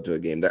appealing to go to a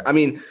game there. I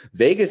mean,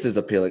 Vegas is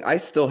appealing. I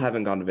still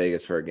haven't gone to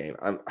Vegas for a game.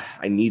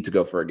 I need to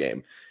go for a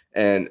game,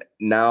 and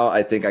now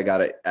I think I got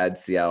to add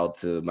Seattle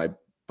to my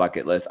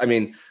bucket list. I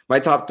mean, my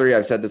top 3,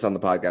 I've said this on the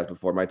podcast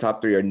before, my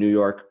top 3 are New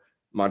York,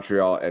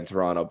 Montreal, and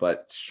Toronto,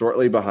 but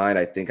shortly behind,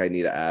 I think I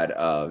need to add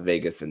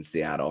Vegas and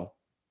Seattle.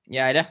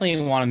 Yeah, I definitely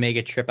want to make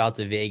a trip out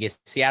to Vegas.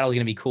 Seattle's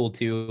going to be cool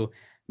too.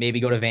 Maybe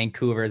go to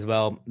Vancouver as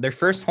well. Their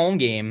first home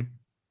game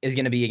is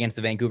going to be against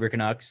the Vancouver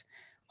Canucks.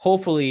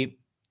 Hopefully,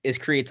 this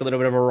creates a little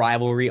bit of a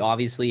rivalry,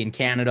 obviously, in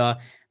Canada.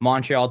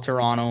 Montreal,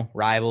 Toronto,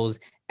 rivals.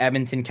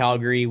 Edmonton,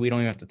 Calgary, we don't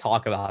even have to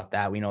talk about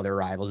that. We know they're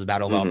rivals, the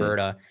Battle of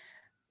Alberta.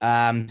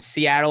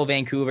 Seattle,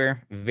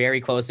 Vancouver,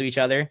 very close to each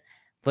other.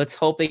 Let's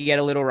hope they get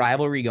a little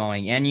rivalry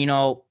going. And,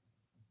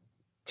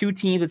 2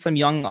 teams with some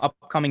young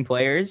upcoming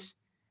players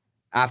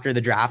after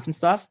the draft and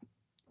stuff,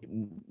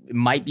 it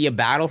might be a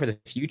battle for the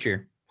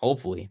future,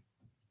 hopefully.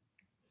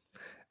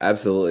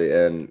 Absolutely.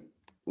 And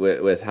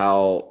with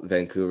how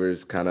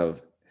Vancouver's kind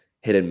of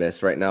hit and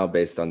miss right now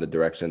based on the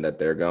direction that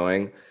they're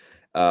going,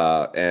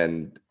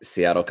 and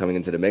Seattle coming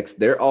into the mix,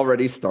 they're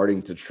already starting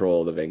to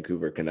troll the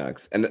Vancouver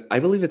Canucks. And I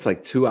believe it's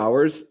like 2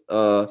 hours.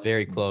 It's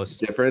very close.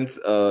 Difference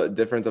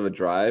of a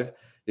drive.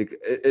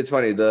 It's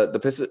funny.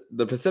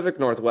 The Pacific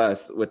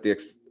Northwest, with the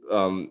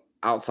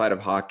outside of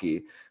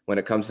hockey, when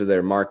it comes to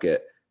their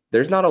market,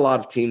 there's not a lot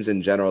of teams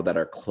in general that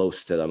are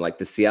close to them. Like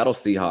the Seattle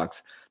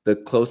Seahawks, the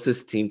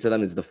closest team to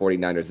them is the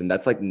 49ers, and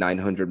that's like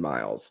 900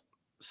 miles.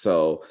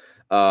 So,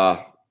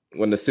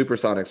 when the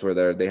Supersonics were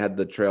there, they had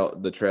the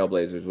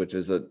Trailblazers,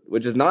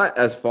 which is not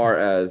as far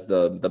as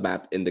the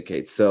map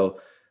indicates. So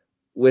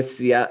with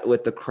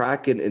the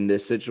Kraken in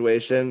this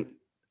situation,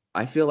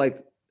 I feel like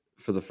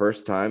for the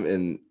first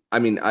time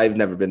I've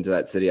never been to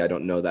that city. I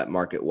don't know that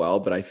market well,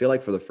 but I feel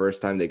like for the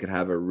first time they could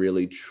have a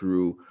really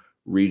true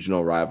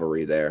regional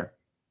rivalry there.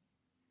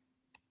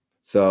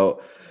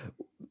 So,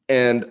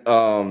 and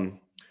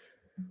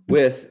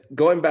with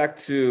going back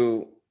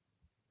to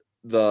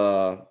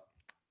the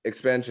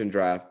expansion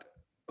draft,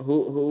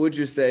 who would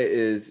you say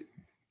is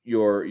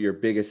your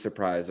biggest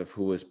surprise of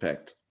who was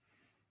picked?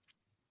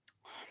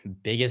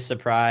 Biggest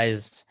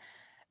surprise,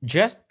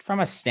 just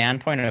from a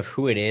standpoint of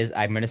who it is,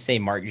 I'm going to say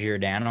Mark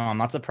Giordano. I'm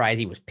not surprised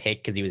he was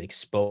picked because he was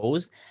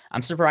exposed.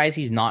 I'm surprised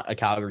he's not a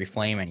Calgary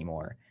Flame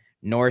anymore.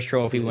 Norris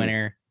Trophy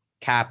winner,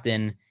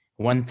 captain,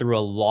 went through a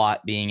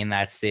lot being in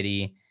that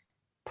city,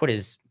 put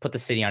the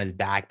city on his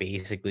back,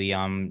 basically.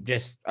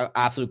 Just an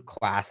absolute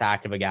class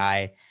act of a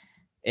guy.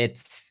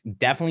 It's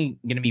definitely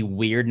going to be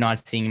weird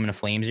not seeing him in a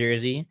Flames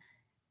jersey.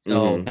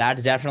 So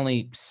that's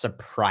definitely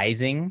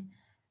surprising.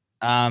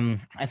 I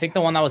think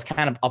the one that was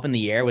kind of up in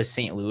the air was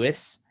St.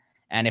 Louis,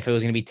 and if it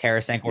was going to be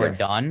Tarasenko or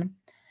Dunn.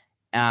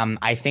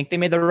 I think they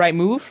made the right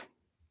move.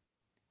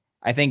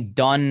 I think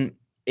Dunn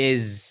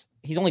he's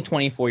only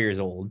 24 years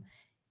old.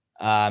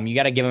 You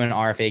got to give him an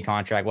RFA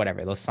contract,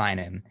 whatever. They'll sign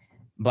him.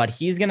 But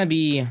he's going to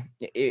be,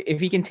 if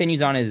he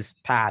continues on his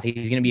path,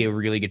 he's going to be a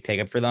really good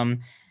pickup for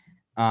them.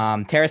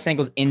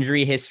 Tarasenko's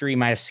injury history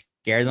might have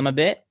scared them a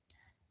bit.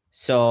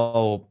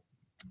 So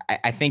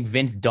I think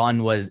Vince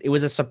Dunn was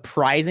a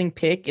surprising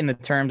pick in the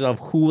terms of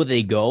who will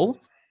they go.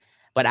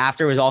 But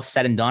after it was all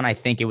said and done, I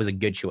think it was a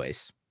good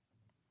choice.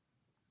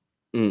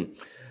 I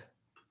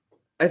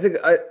think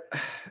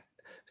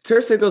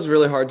Tarasenko is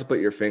really hard to put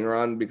your finger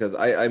on because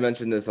I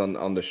mentioned this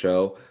on the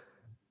show.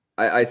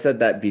 I said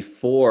that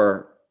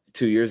before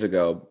 2 years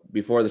ago,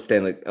 before the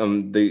Stanley,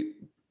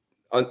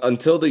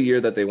 until the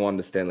year that they won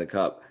the Stanley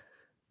Cup,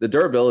 the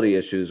durability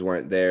issues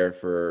weren't there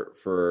for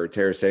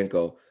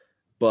Tarasenko.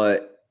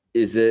 But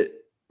is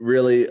it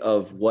really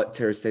of what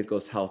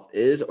Tarasenko's health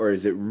is, or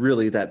is it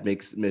really that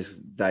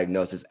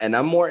misdiagnosis? And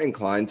I'm more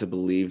inclined to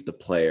believe the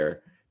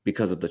player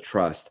because of the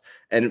trust.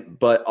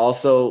 But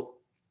also,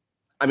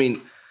 I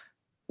mean,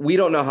 we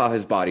don't know how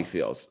his body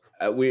feels.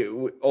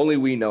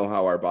 We know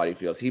how our body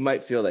feels. He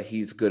might feel that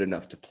he's good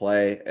enough to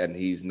play and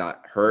he's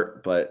not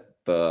hurt, but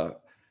the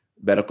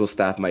medical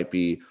staff might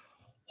be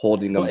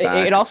holding him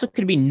back. It also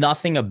could be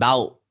nothing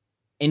about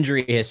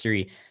injury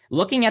history.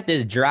 Looking at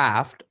this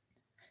draft,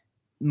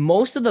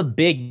 most of the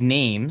big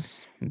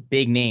names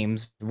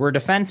were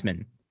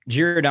defensemen.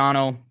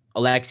 Giordano,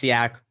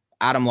 Alexiak,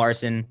 Adam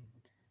Larson.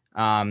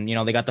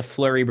 They got the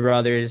Fleury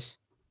brothers,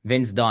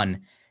 Vince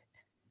Dunn.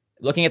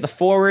 Looking at the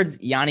forwards,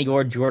 Yanni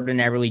Gourde, Jordan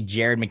Eberle,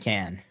 Jared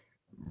McCann,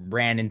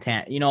 Brandon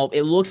Tant.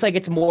 It looks like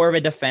it's more of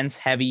a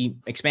defense-heavy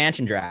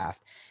expansion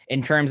draft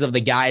in terms of the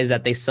guys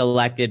that they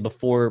selected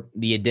before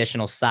the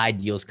additional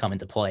side deals come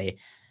into play,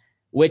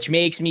 which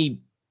makes me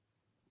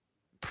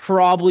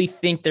probably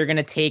think they're going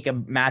to take a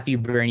Matthew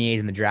Bernier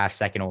in the draft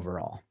second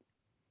overall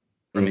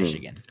from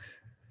Michigan.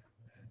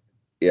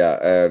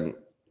 Yeah.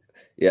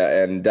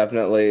 And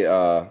definitely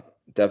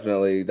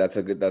that's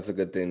a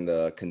good thing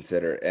to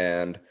consider.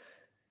 And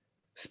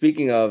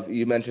speaking of,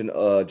 you mentioned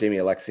Jamie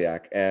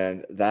Alexiak,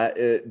 and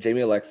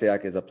Jamie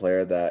Alexiak is a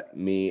player that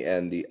me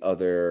and the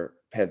other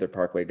Panther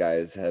Parkway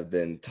guys have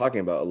been talking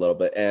about a little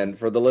bit. And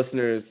for the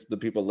listeners, the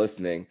people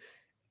listening,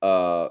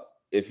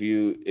 if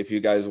you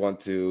guys want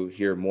to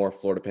hear more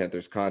Florida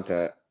Panthers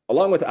content,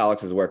 along with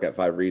Alex's work at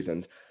 5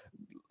 Reasons,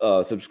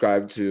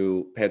 subscribe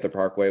to Panther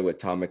Parkway with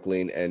Tom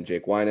McLean and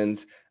Jake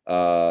Winans.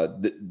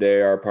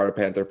 They are part of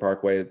Panther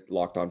Parkway.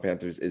 Locked On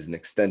Panthers is an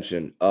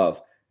extension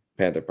of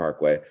Panther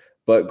Parkway.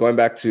 But going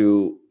back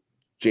to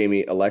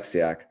Jamie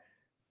Alexiak,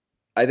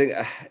 I think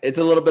it's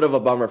a little bit of a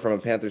bummer from a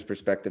Panthers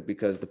perspective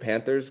because the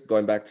Panthers,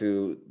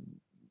 because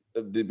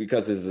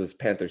this is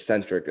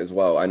Panther-centric as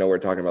well. I know we're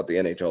talking about the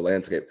NHL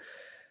landscape.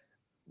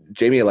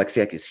 Jamie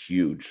Alexiak is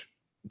huge.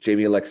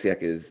 Jamie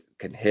Alexiak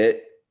can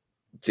hit.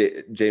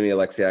 Jamie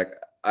Alexiak.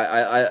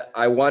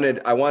 I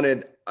wanted,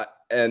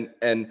 and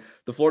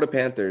the Florida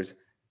Panthers,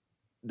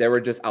 they were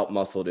just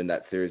outmuscled in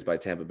that series by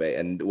Tampa Bay,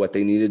 and what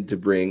they needed to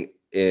bring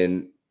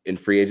in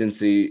free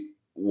agency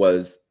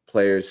was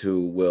players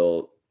who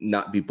will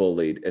not be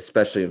bullied,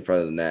 especially in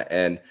front of the net.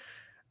 And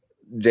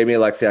Jamie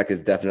Alexiak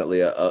is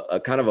definitely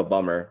a kind of a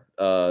bummer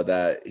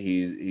that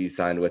he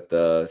signed with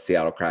the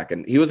Seattle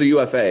Kraken. He was a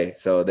UFA,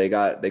 so they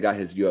got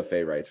his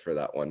UFA rights for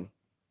that one.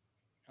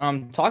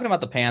 Talking about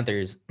the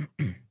Panthers,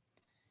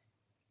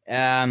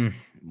 there's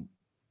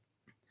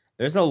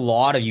a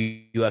lot of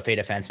UFA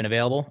defensemen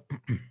available.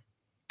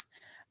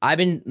 I've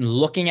been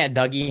looking at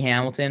Dougie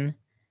Hamilton.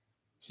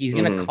 He's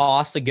going to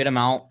cost a good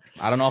amount.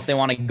 I don't know if they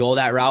want to go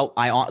that route.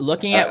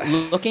 Looking at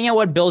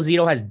what Bill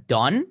Zito has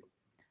done.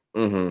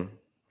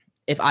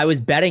 If I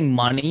was betting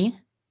money,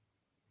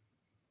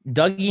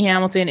 Dougie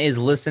Hamilton is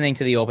listening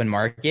to the open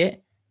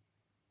market.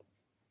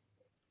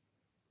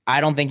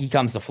 I don't think he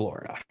comes to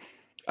Florida.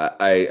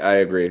 I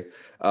agree.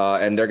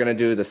 And they're going to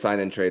do the sign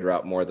and trade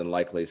route more than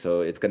likely.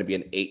 So it's going to be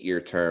an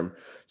 8-year term.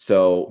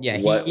 So yeah,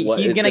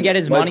 he's going to get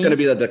his money. What's going to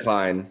be the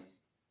decline?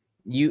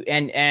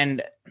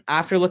 And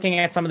after looking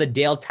at some of the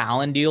Dale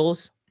Talon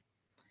deals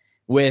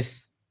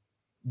with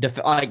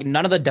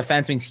none of the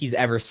defensemen he's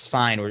ever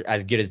signed were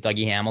as good as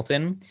Dougie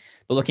Hamilton.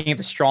 But looking at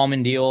the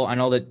Strawman deal, I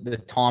know that the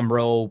Tom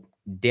Rowe,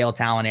 Dale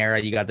Talon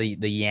era, you got the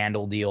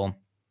Yandel deal.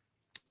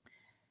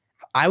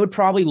 I would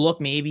probably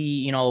look maybe,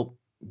 you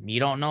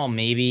don't know,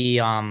 maybe,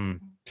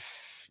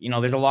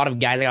 there's a lot of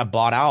guys that got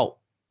bought out.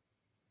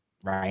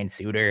 Ryan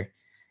Suter,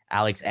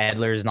 Alex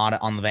Edler is not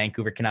on the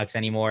Vancouver Canucks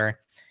anymore.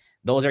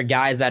 Those are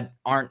guys that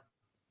aren't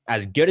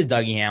as good as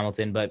Dougie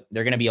Hamilton, but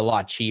they're going to be a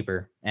lot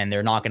cheaper, and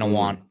they're not going to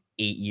want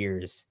 8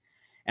 years.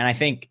 And I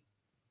think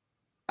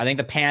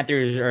the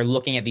Panthers are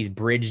looking at these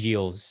bridge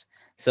deals.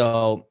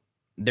 So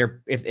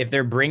if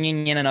they're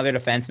bringing in another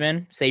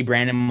defenseman, say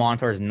Brandon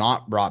Montour is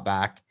not brought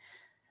back,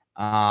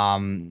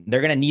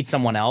 they're gonna need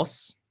someone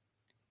else.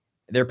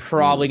 They're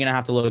probably gonna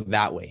have to look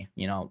that way.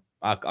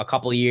 A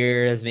couple of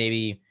years,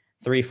 maybe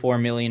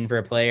 3-4 million for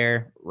a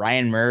player.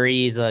 Ryan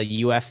Murray's a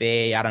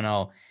UFA. I don't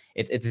know.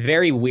 It's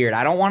very weird.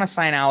 I don't want to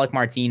sign Alec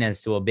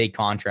Martinez to a big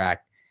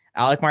contract.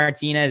 Alec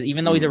Martinez,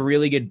 even though he's a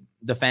really good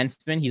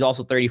defenseman, he's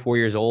also 34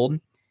 years old,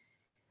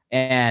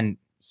 and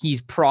he's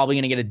probably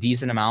going to get a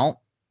decent amount.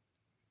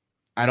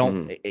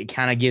 It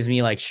kind of gives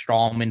me like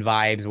Strawman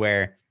vibes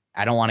where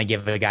I don't want to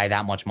give a guy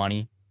that much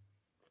money.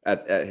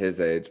 At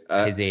his age.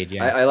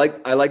 Yeah. I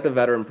like the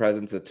veteran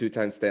presence, a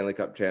 2-time Stanley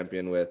Cup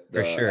champion with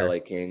the LA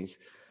Kings.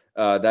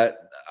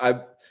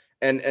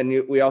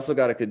 We also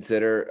got to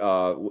consider,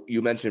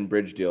 you mentioned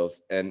bridge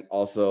deals, and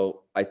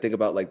also I think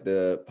about like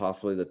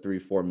possibly the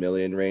 3-4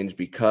 million range,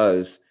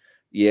 because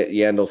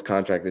Yandel's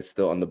contract is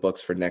still on the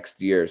books for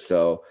next year.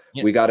 So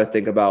we got to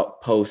think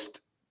about post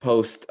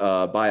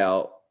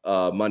buyout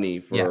money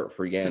for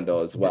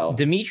Yandel as well.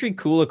 Dmitry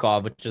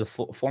Kulikov, which is a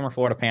former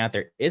Florida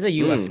Panther, is a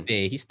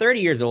UFA. He's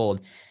 30 years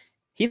old.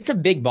 He's a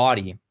big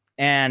body,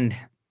 and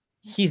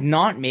he's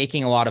not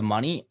making a lot of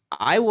money.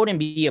 I wouldn't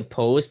be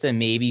opposed to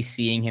maybe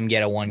seeing him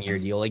get a 1-year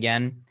deal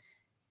again.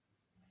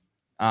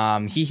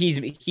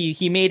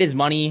 He made his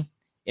money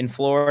in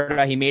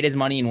Florida. He made his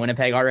money in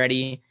Winnipeg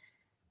already.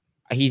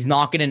 He's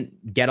not going to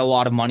get a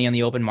lot of money on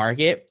the open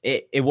market.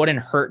 It wouldn't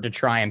hurt to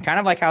try him. Kind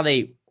of like how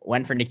they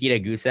went for Nikita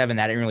Gusev, and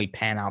that didn't really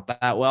pan out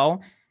that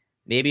well.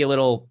 Maybe a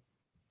little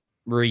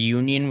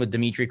reunion with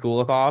Dmitry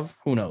Kulikov.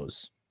 Who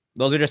knows?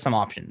 Those are just some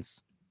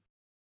options.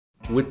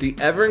 With the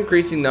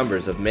ever-increasing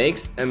numbers of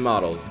makes and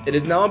models, it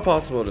is now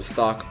impossible to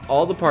stock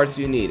all the parts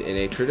you need in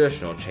a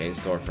traditional chain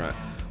storefront.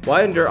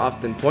 Why endure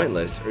often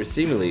pointless or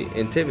seemingly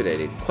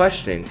intimidating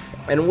questioning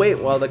and wait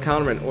while the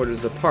counterman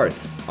orders the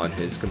parts on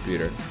his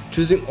computer,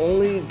 choosing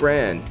only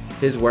brand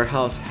his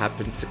warehouse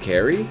happens to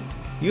carry?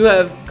 You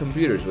have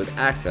computers with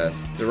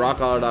access to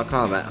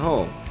RockAuto.com at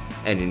home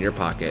and in your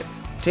pocket.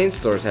 Chain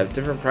stores have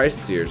different price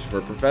tiers for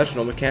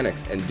professional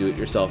mechanics and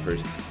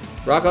do-it-yourselfers.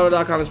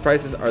 RockAuto.com's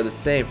prices are the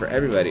same for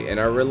everybody and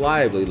are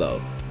reliably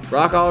low.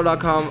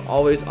 RockAuto.com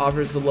always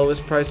offers the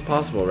lowest price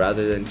possible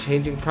rather than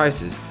changing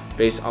prices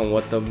based on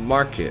what the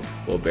market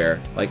will bear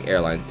like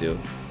airlines do.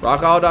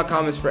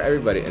 RockAuto.com is for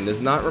everybody and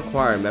does not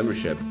require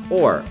membership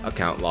or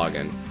account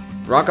login.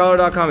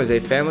 RockAuto.com is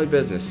a family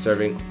business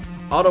serving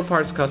auto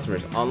parts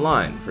customers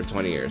online for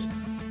 20 years.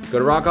 Go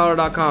to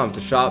RockAuto.com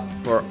to shop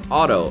for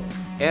auto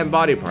and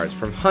body parts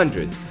from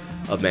hundreds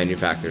of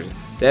manufacturers.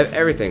 They have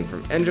everything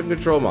from engine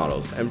control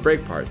models and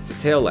brake parts to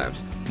tail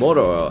lamps,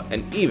 motor oil,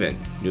 and even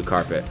new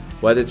carpet.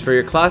 Whether it's for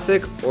your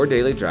classic or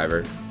daily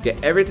driver,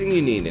 get everything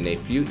you need in a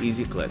few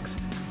easy clicks,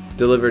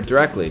 delivered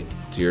directly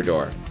to your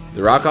door.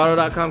 The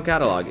RockAuto.com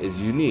catalog is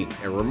unique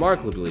and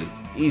remarkably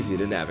easy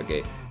to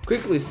navigate.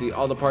 Quickly see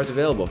all the parts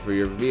available for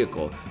your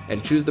vehicle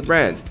and choose the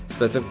brands,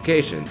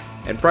 specifications,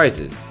 and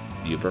prices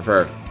you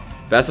prefer.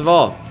 Best of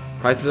all,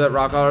 prices at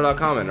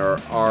RockAuto.com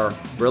are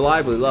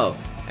reliably low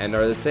and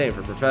are the same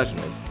for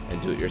professionals and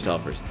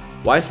do-it-yourselfers.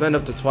 Why spend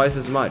up to twice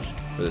as much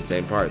for the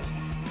same parts?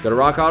 Go to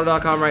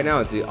RockAuto.com right now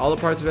and see all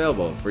the parts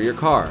available for your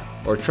car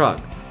or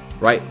truck.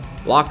 Right,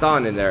 locked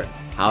on in there.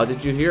 How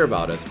did you hear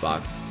about us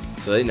box?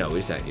 So they know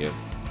we sent you.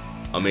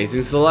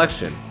 Amazing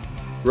selection,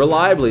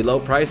 reliably low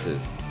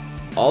prices,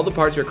 all the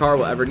parts your car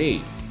will ever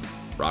need.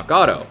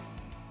 RockAuto.com.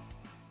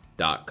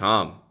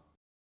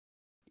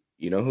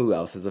 You know who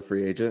else is a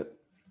free agent?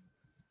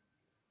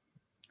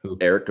 Who?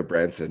 Eric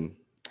Gudbranson.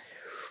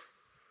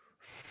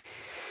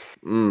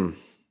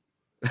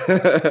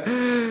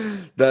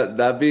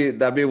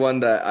 That'd be one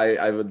that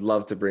I would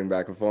love to bring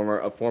back, a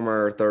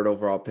former third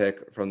overall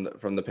pick from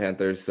the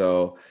Panthers.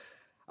 So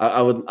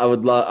I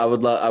would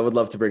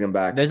love to bring him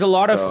back. There's a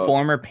lot of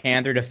former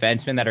Panther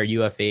defensemen that are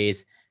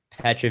UFAs.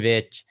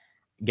 Petrovic,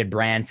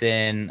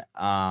 Gudbranson.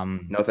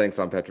 No thanks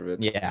on Petrovic.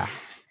 Yeah.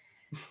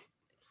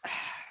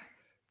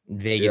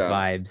 Vegas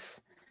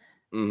vibes.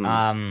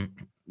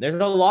 Mm-hmm. There's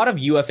a lot of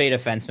UFA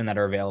defensemen that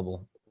are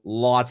available.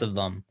 Lots of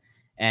them.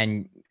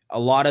 And a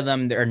lot of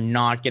them, they're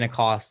not going to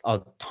cost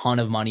a ton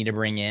of money to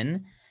bring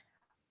in.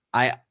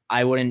 I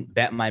wouldn't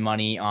bet my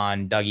money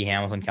on Dougie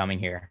Hamilton coming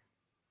here.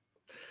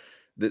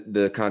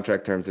 The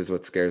contract terms is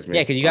what scares me.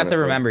 Yeah, because you have to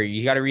remember,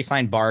 you got to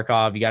re-sign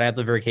Barkov. You got to have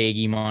the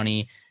Verkage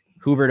money.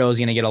 Huberdeau's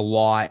going to get a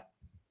lot.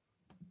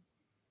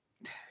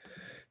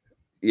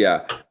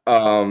 Yeah.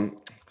 How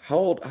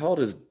old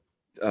is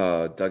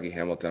Dougie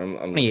Hamilton?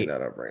 I'm looking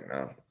that up right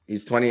now.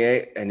 He's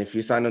 28, and if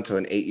you sign him to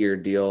an 8-year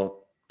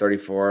deal,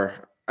 34.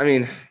 I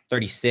mean,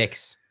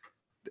 36.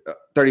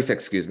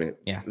 36, excuse me.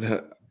 Yeah.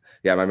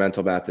 Yeah, my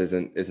mental math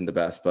isn't the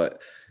best,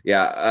 but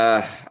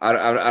yeah,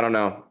 I don't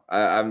know.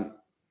 I'm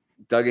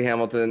Dougie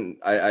Hamilton.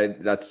 I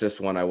that's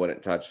just one I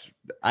wouldn't touch.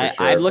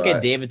 I'd look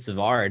at David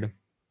Savard.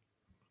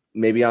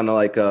 Maybe on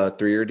like a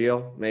 3-year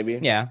deal, maybe.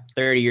 Yeah,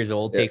 30 years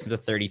old, takes him to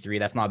 33.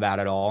 That's not bad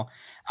at all.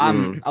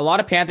 A lot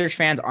of Panthers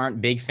fans aren't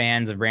big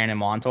fans of Brandon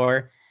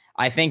Montour.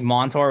 I think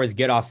Montour was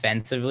good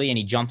offensively, and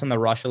he jumped on the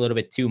rush a little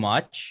bit too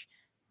much.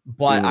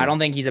 but I don't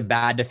think he's a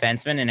bad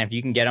defenseman. And if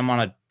you can get him on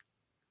a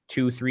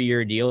 2-3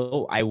 year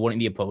deal, I wouldn't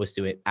be opposed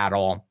to it at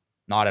all.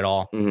 Not at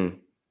all. Mm-hmm.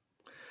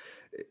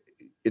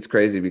 It's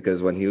crazy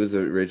because when he was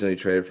originally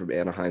traded from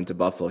Anaheim to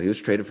Buffalo, he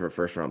was traded for a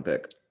first-round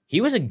pick.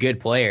 He was a good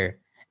player,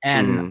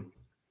 and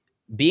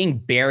being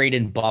buried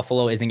in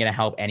Buffalo isn't going to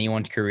help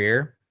anyone's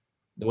career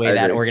the way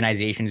that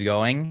organization's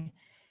going.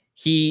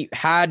 He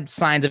had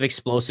signs of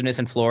explosiveness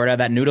in Florida.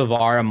 That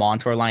Nudavara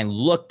Montour line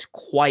looked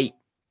quite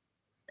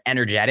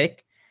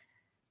energetic.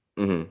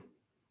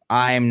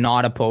 I'm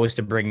not opposed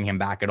to bringing him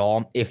back at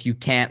all. If you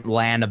can't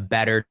land a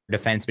better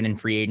defenseman in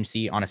free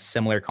agency on a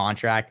similar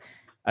contract,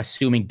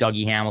 assuming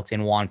Dougie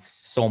Hamilton wants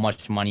so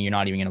much money, you're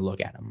not even going to look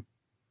at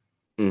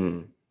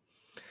him.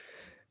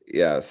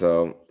 Yeah.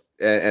 So,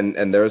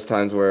 and there was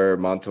times where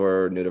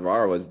Montour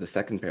Nudavara was the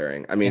second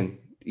pairing. I mean,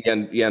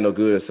 Yandel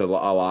Gudas a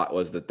lot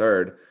was the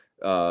third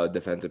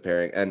defensive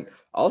pairing. And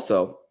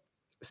also,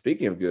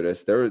 speaking of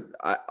Gudas,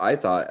 I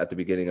thought at the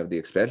beginning of the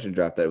expansion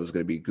draft that it was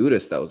going to be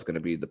Gudas that was going to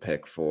be the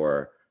pick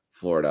for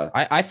Florida.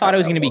 I thought it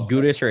was going to be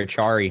Gudas or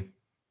Achari,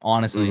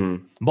 honestly.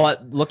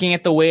 But looking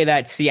at the way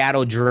that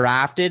Seattle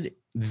drafted,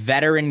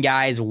 veteran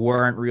guys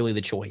weren't really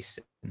the choice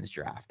in this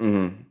draft.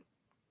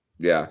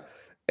 Yeah.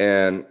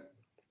 And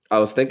I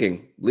was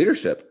thinking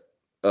leadership,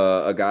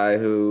 a guy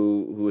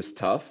who is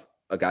tough,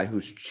 a guy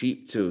who's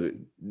cheap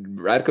too.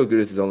 Radko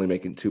Gudas is only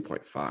making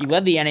 2.5. He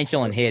led the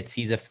NHL in hits.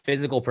 He's a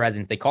physical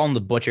presence. They call him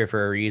the Butcher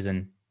for a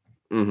reason.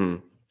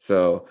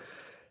 So,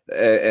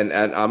 and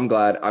I'm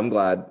glad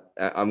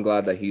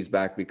that he's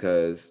back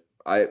because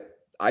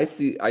I've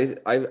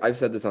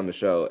said this on the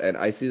show, and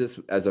I see this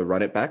as a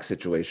run it back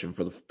situation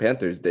for the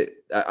Panthers.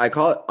 I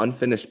call it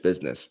unfinished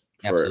business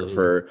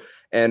for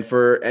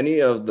any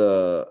of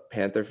the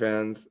Panther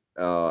fans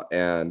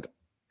and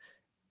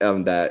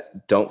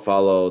that don't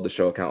follow the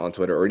show account on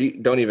Twitter or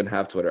don't even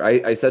have Twitter.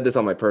 I said this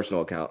on my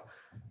personal account.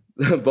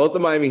 Both the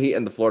Miami Heat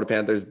and the Florida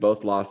Panthers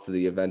both lost to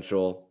the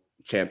eventual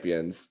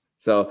champions.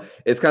 So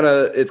it's kind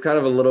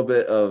of a little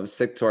bit of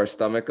sick to our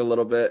stomach a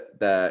little bit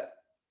that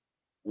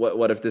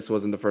what if this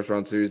wasn't the first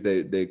round series,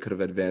 they could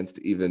have advanced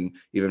even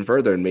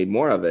further and made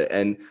more of it.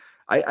 And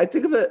I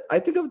think of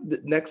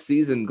the next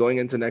season, going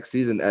into next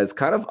season, as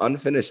kind of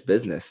unfinished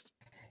business.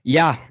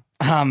 Yeah.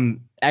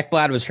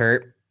 Ekblad was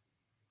hurt.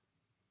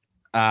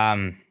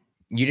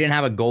 You didn't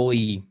have a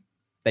goalie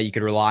that you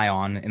could rely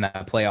on in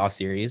that playoff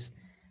series.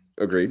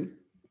 Agreed.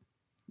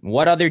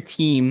 What other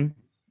team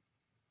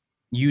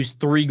used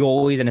 3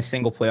 goalies in a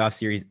single playoff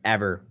series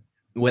ever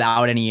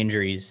without any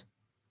injuries?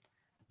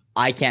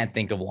 I can't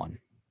think of one.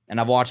 And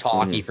I've watched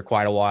hockey for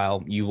quite a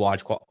while. You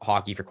watched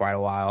hockey for quite a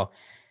while.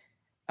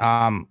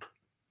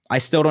 I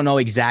still don't know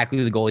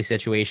exactly the goalie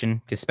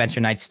situation because Spencer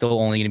Knight's still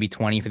only going to be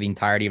 20 for the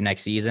entirety of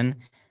next season.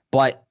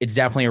 But it's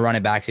definitely a run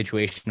it back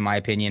situation, in my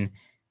opinion.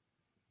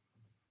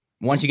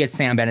 Once you get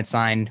Sam Bennett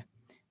signed,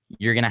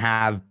 you're going to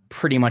have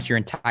pretty much your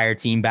entire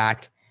team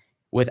back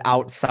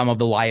without some of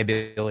the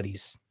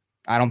liabilities.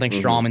 I don't think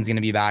Strawman's going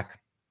to be back.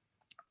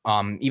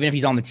 Even if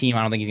he's on the team,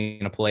 I don't think he's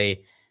going to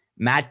play.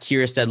 Matt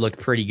Kiersted looked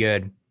pretty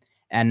good.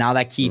 And now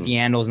that Keith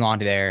Yandle's not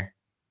there,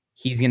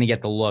 he's going to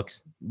get the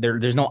looks.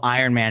 There's no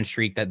Iron Man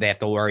streak that they have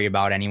to worry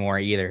about anymore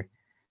either.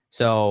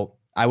 So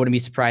I wouldn't be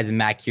surprised if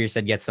Matt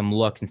Kiersted gets some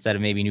looks instead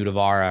of maybe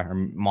Nudavara or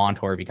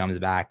Montour if he comes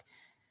back.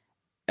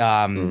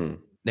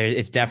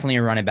 It's definitely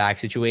a run it back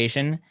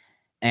situation.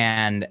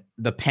 And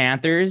the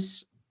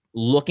Panthers,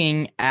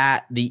 looking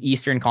at the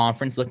Eastern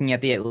Conference, looking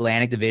at the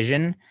Atlantic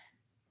Division,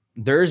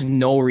 there's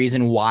no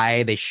reason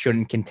why they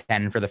shouldn't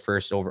contend for the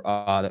first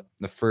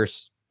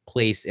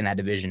place in that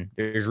division.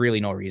 There's really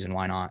no reason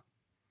why not.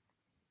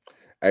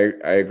 I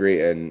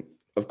agree. And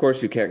of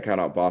course you can't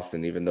count out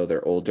Boston, even though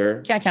they're older.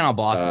 You can't count out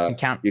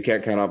Boston. You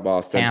can't count out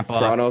Boston. Tampa.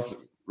 Toronto's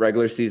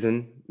regular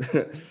season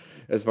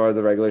as far as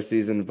the regular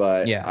season.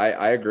 But yeah,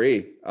 I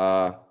agree.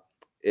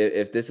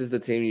 If this is the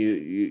team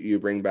you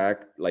bring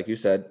back, like you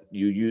said,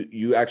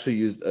 you actually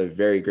used a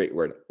very great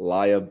word,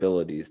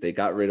 liabilities. They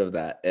got rid of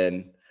that.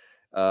 And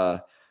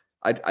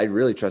I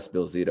really trust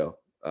Bill Zito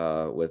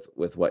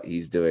with what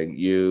he's doing.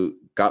 You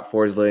got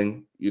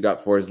Forsling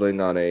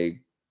on a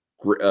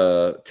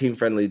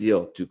team-friendly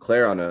deal.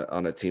 Duclair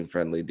on a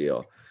team-friendly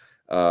deal.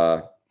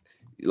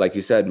 Like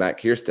you said, Matt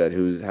Kiersted,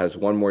 who has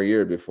one more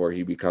year before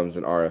he becomes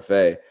an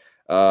RFA.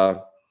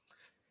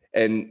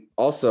 And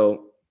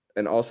also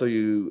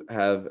you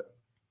have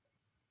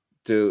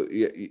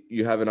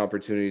an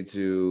opportunity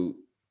to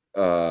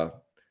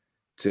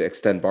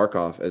extend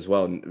Barkov as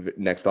well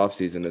next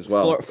offseason as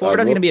well.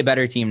 Florida's going to be a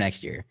better team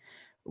next year.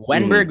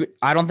 Wenberg,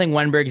 I don't think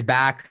Wenberg's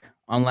back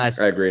unless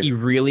he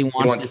really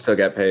wants to still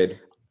get paid.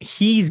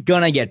 He's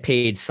going to get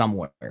paid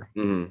somewhere.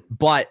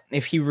 But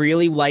if he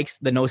really likes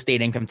the no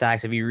state income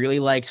tax, if he really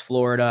likes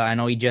Florida, I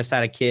know he just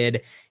had a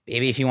kid,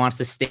 maybe if he wants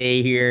to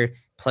stay here,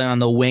 play on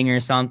the wing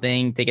or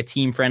something, take a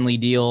team-friendly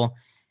deal.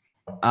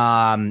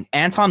 Anton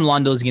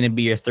Lundo's going to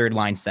be your third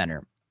line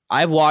center.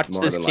 I've watched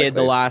this kid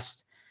the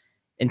last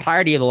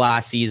entirety of the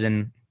last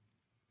season,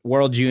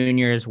 World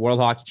Juniors, World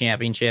Hockey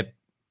Championship.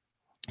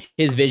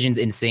 His vision's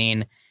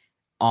insane.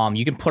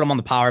 You can put him on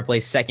the power play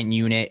second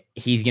unit.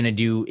 He's going to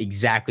do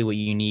exactly what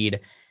you need.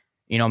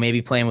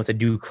 Maybe playing with a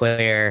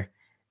Duclair,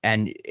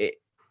 and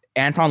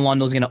Anton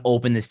Lundell's going to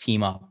open this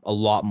team up a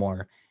lot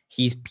more.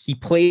 He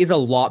plays a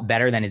lot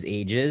better than his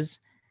age is,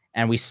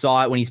 and we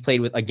saw it when he's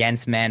played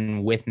against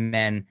men, with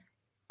men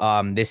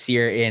this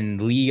year in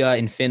Liga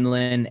in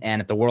Finland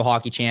and at the World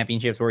Hockey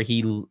Championships, where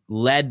he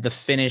led the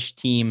Finnish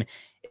team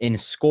in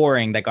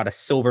scoring that got a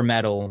silver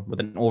medal with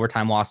an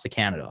overtime loss to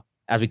Canada,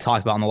 as we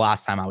talked about in the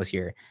last time I was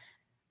here.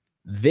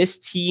 This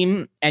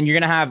team, and you're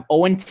going to have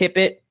Owen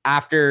Tippett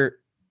after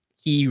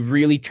he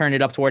really turned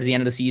it up towards the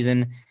end of the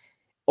season.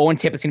 Owen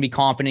Tippett's going to be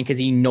confident because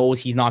he knows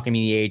he's not going to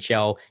be in the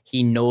AHL.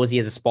 He knows he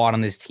has a spot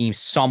on this team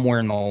somewhere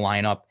in the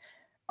lineup.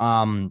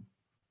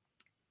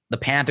 The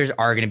Panthers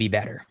are going to be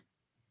better.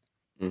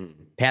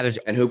 Mm-hmm. Panthers,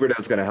 and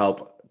Huberdeau's going to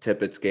help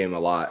Tippett's game a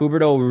lot.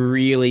 Huberdeau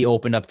really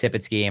opened up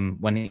Tippett's game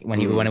when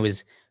it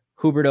was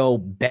Huberdeau,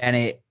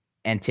 Bennett,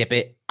 and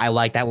Tippett. I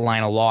like that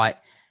line a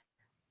lot.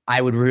 I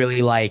would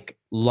really like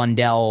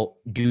Lundell,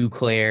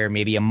 Duclair,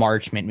 maybe a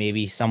Marchment,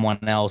 maybe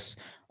someone else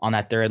on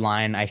that third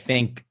line. I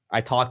think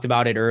I talked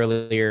about it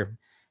earlier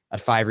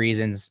at 5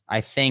 Reasons.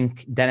 I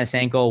think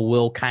Denisenko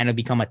will kind of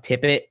become a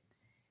Tippett,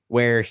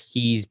 where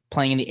he's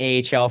playing in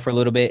the AHL for a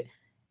little bit,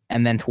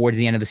 and then towards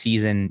the end of the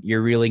season,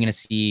 you're really going to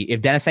see,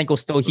 if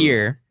Denisenko's still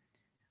here,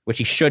 which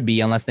he should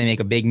be unless they make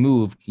a big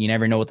move. You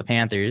never know with the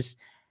Panthers.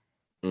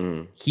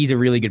 He's a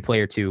really good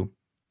player too,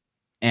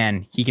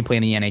 and he can play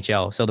in the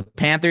NHL. So the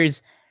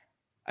Panthers,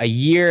 a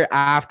year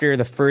after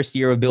the first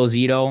year of Bill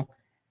Zito,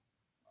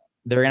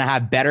 they're going to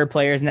have better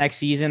players next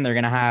season. They're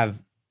going to have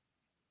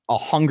a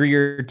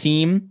hungrier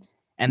team,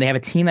 and they have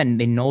a team that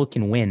they know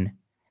can win.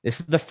 This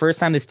is the first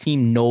time this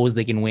team knows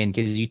they can win,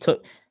 because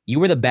you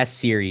were the best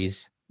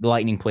series the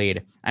Lightning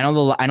played. I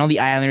know the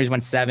Islanders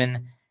went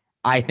 7.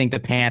 I think the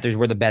Panthers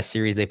were the best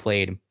series they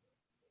played.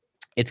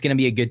 It's going to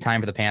be a good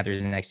time for the Panthers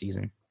in the next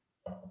season.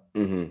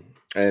 Mm-hmm.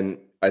 And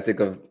I think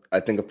of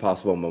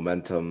possible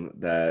momentum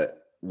that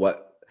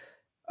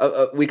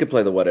we could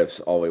play the what ifs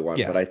all we want,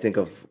 but I think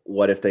of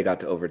what if they got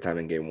to overtime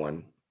in game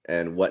 1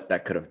 and what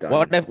that could have done.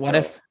 What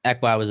if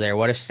Ekblad was there?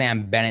 What if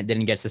Sam Bennett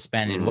didn't get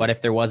suspended? Mm-hmm. What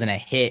if there wasn't a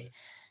hit?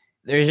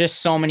 There's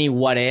just so many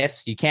what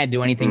ifs. You can't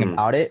do anything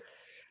about it.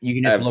 You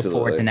can just look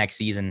forward to next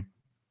season.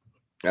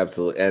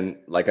 Absolutely. And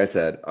like I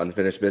said,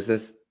 unfinished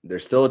business.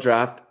 There's still a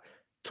draft.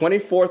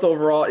 24th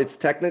overall. It's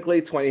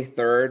technically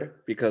 23rd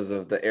because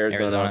of the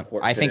Arizona.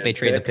 I think they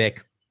trade the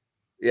pick.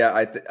 Yeah,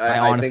 I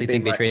honestly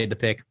think they traded the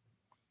pick.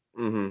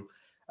 Mm-hmm.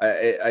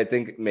 I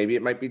think maybe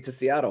it might be to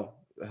Seattle.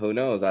 Who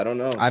knows? I don't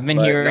know. I've been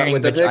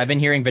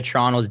hearing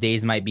Vetrano's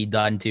days might be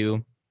done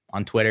too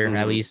on Twitter,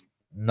 at least.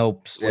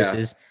 No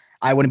sources. Yeah.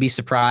 I wouldn't be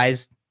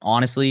surprised,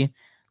 honestly.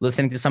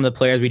 Listening to some of the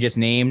players we just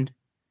named,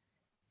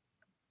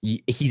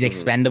 he's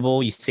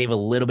expendable. You save a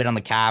little bit on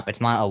the cap.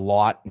 It's not a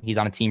lot. He's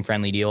on a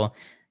team-friendly deal.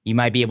 You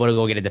might be able to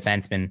go get a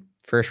defenseman.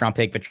 First-round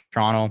pick,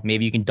 Vetrano.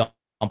 Maybe you can dump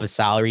his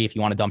salary if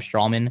you want to dump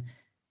Strawman.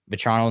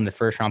 Vetrano in the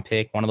first-round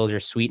pick. One of those are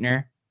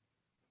sweetener.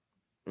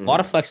 A lot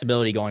of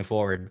flexibility going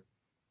forward.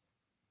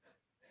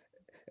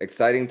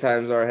 Exciting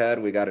times are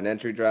ahead. We got an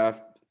entry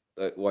draft.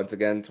 Once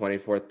again,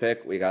 24th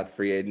pick. We got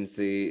free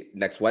agency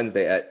next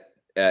Wednesday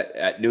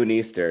at noon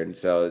Eastern.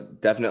 So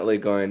definitely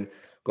going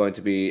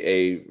to be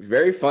a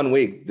very fun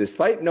week.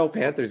 Despite no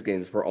Panthers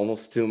games for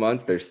almost 2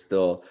 months, there's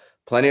still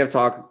plenty of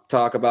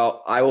talk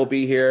about. I will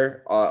be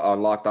here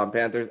on Locked On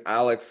Panthers.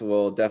 Alex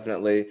will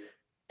definitely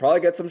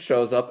probably get some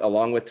shows up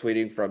along with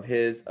tweeting from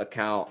his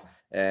account.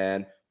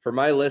 And for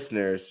my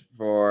listeners,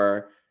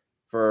 for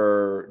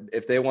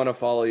if they want to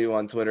follow you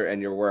on Twitter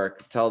and your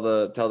work, tell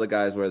the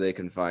guys where they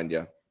can find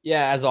you.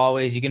 Yeah, as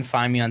always, you can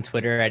find me on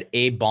Twitter at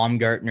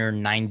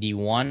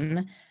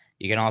abaumgartner91.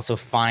 You can also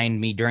find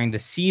me during the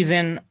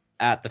season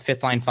at the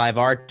Fifth Line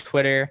 5R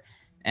Twitter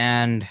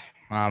and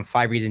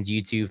 5 Reasons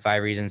YouTube,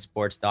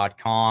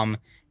 5reasonsports.com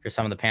for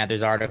some of the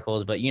Panthers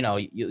articles. But,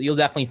 you'll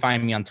definitely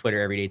find me on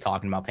Twitter every day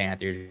talking about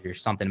Panthers or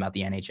something about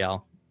the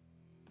NHL.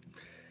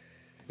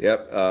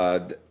 Yep.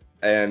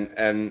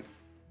 And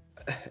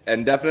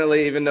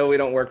definitely, even though we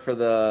don't work for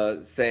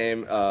the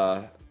same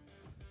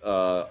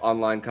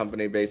online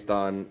company based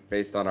on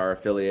our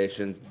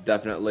affiliations,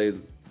 definitely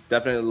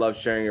love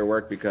sharing your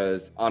work,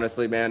 because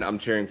honestly, man, I'm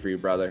cheering for you,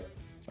 brother.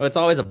 Well, it's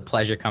always a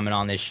pleasure coming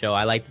on this show.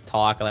 I like the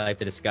talk. I like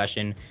the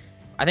discussion.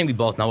 I think we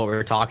both know what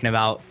we're talking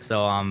about.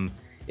 So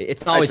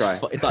it's always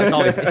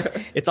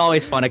it's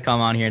always fun to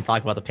come on here and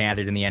talk about the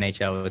Panthers and the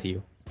NHL with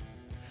you.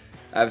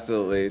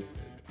 Absolutely.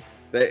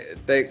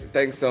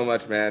 Thanks so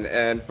much, man.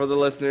 And for the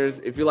listeners,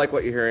 if you like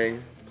what you're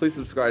hearing, please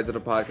subscribe to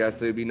the podcast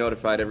so you'll be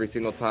notified every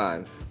single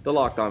time the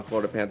Locked On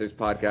Florida Panthers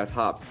podcast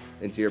hops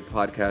into your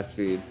podcast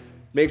feed.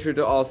 Make sure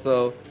to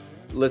also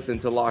listen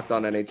to Locked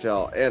On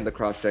NHL and the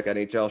Crosscheck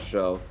NHL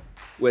show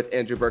with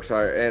Andrew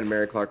Berkshire and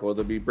Mary Clark, where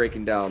they'll be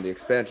breaking down the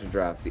expansion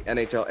draft, the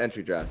NHL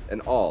entry draft,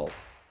 and all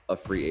of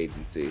free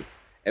agency.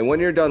 And when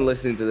you're done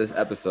listening to this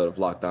episode of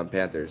Locked On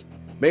Panthers,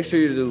 make sure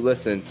you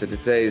listen to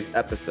today's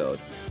episode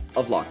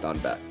of Locked On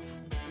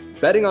Bets.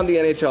 Betting on the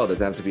NHL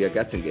doesn't have to be a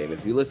guessing game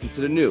if you listen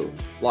to the new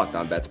Locked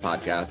On Bets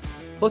podcast.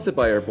 hosted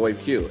by our boy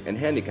Q and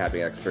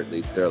handicapping expert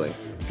Lee Sterling.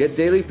 Get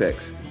daily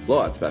picks,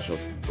 blowout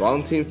specials,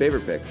 wrong team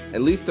favorite picks,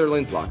 and Lee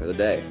Sterling's lock of the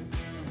day.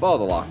 Follow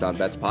the Locked On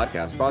Bets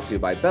podcast brought to you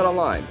by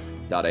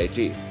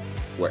betonline.ag,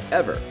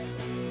 wherever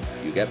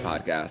you get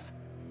podcasts.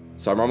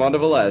 So I'm Armando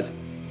Velez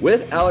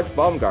with Alex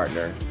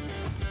Baumgartner,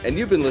 and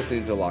you've been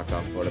listening to the Locked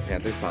On Florida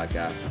Panthers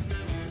podcast,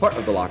 part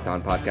of the Locked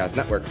On Podcast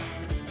Network,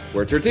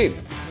 where it's your team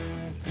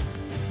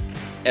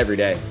every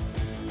day.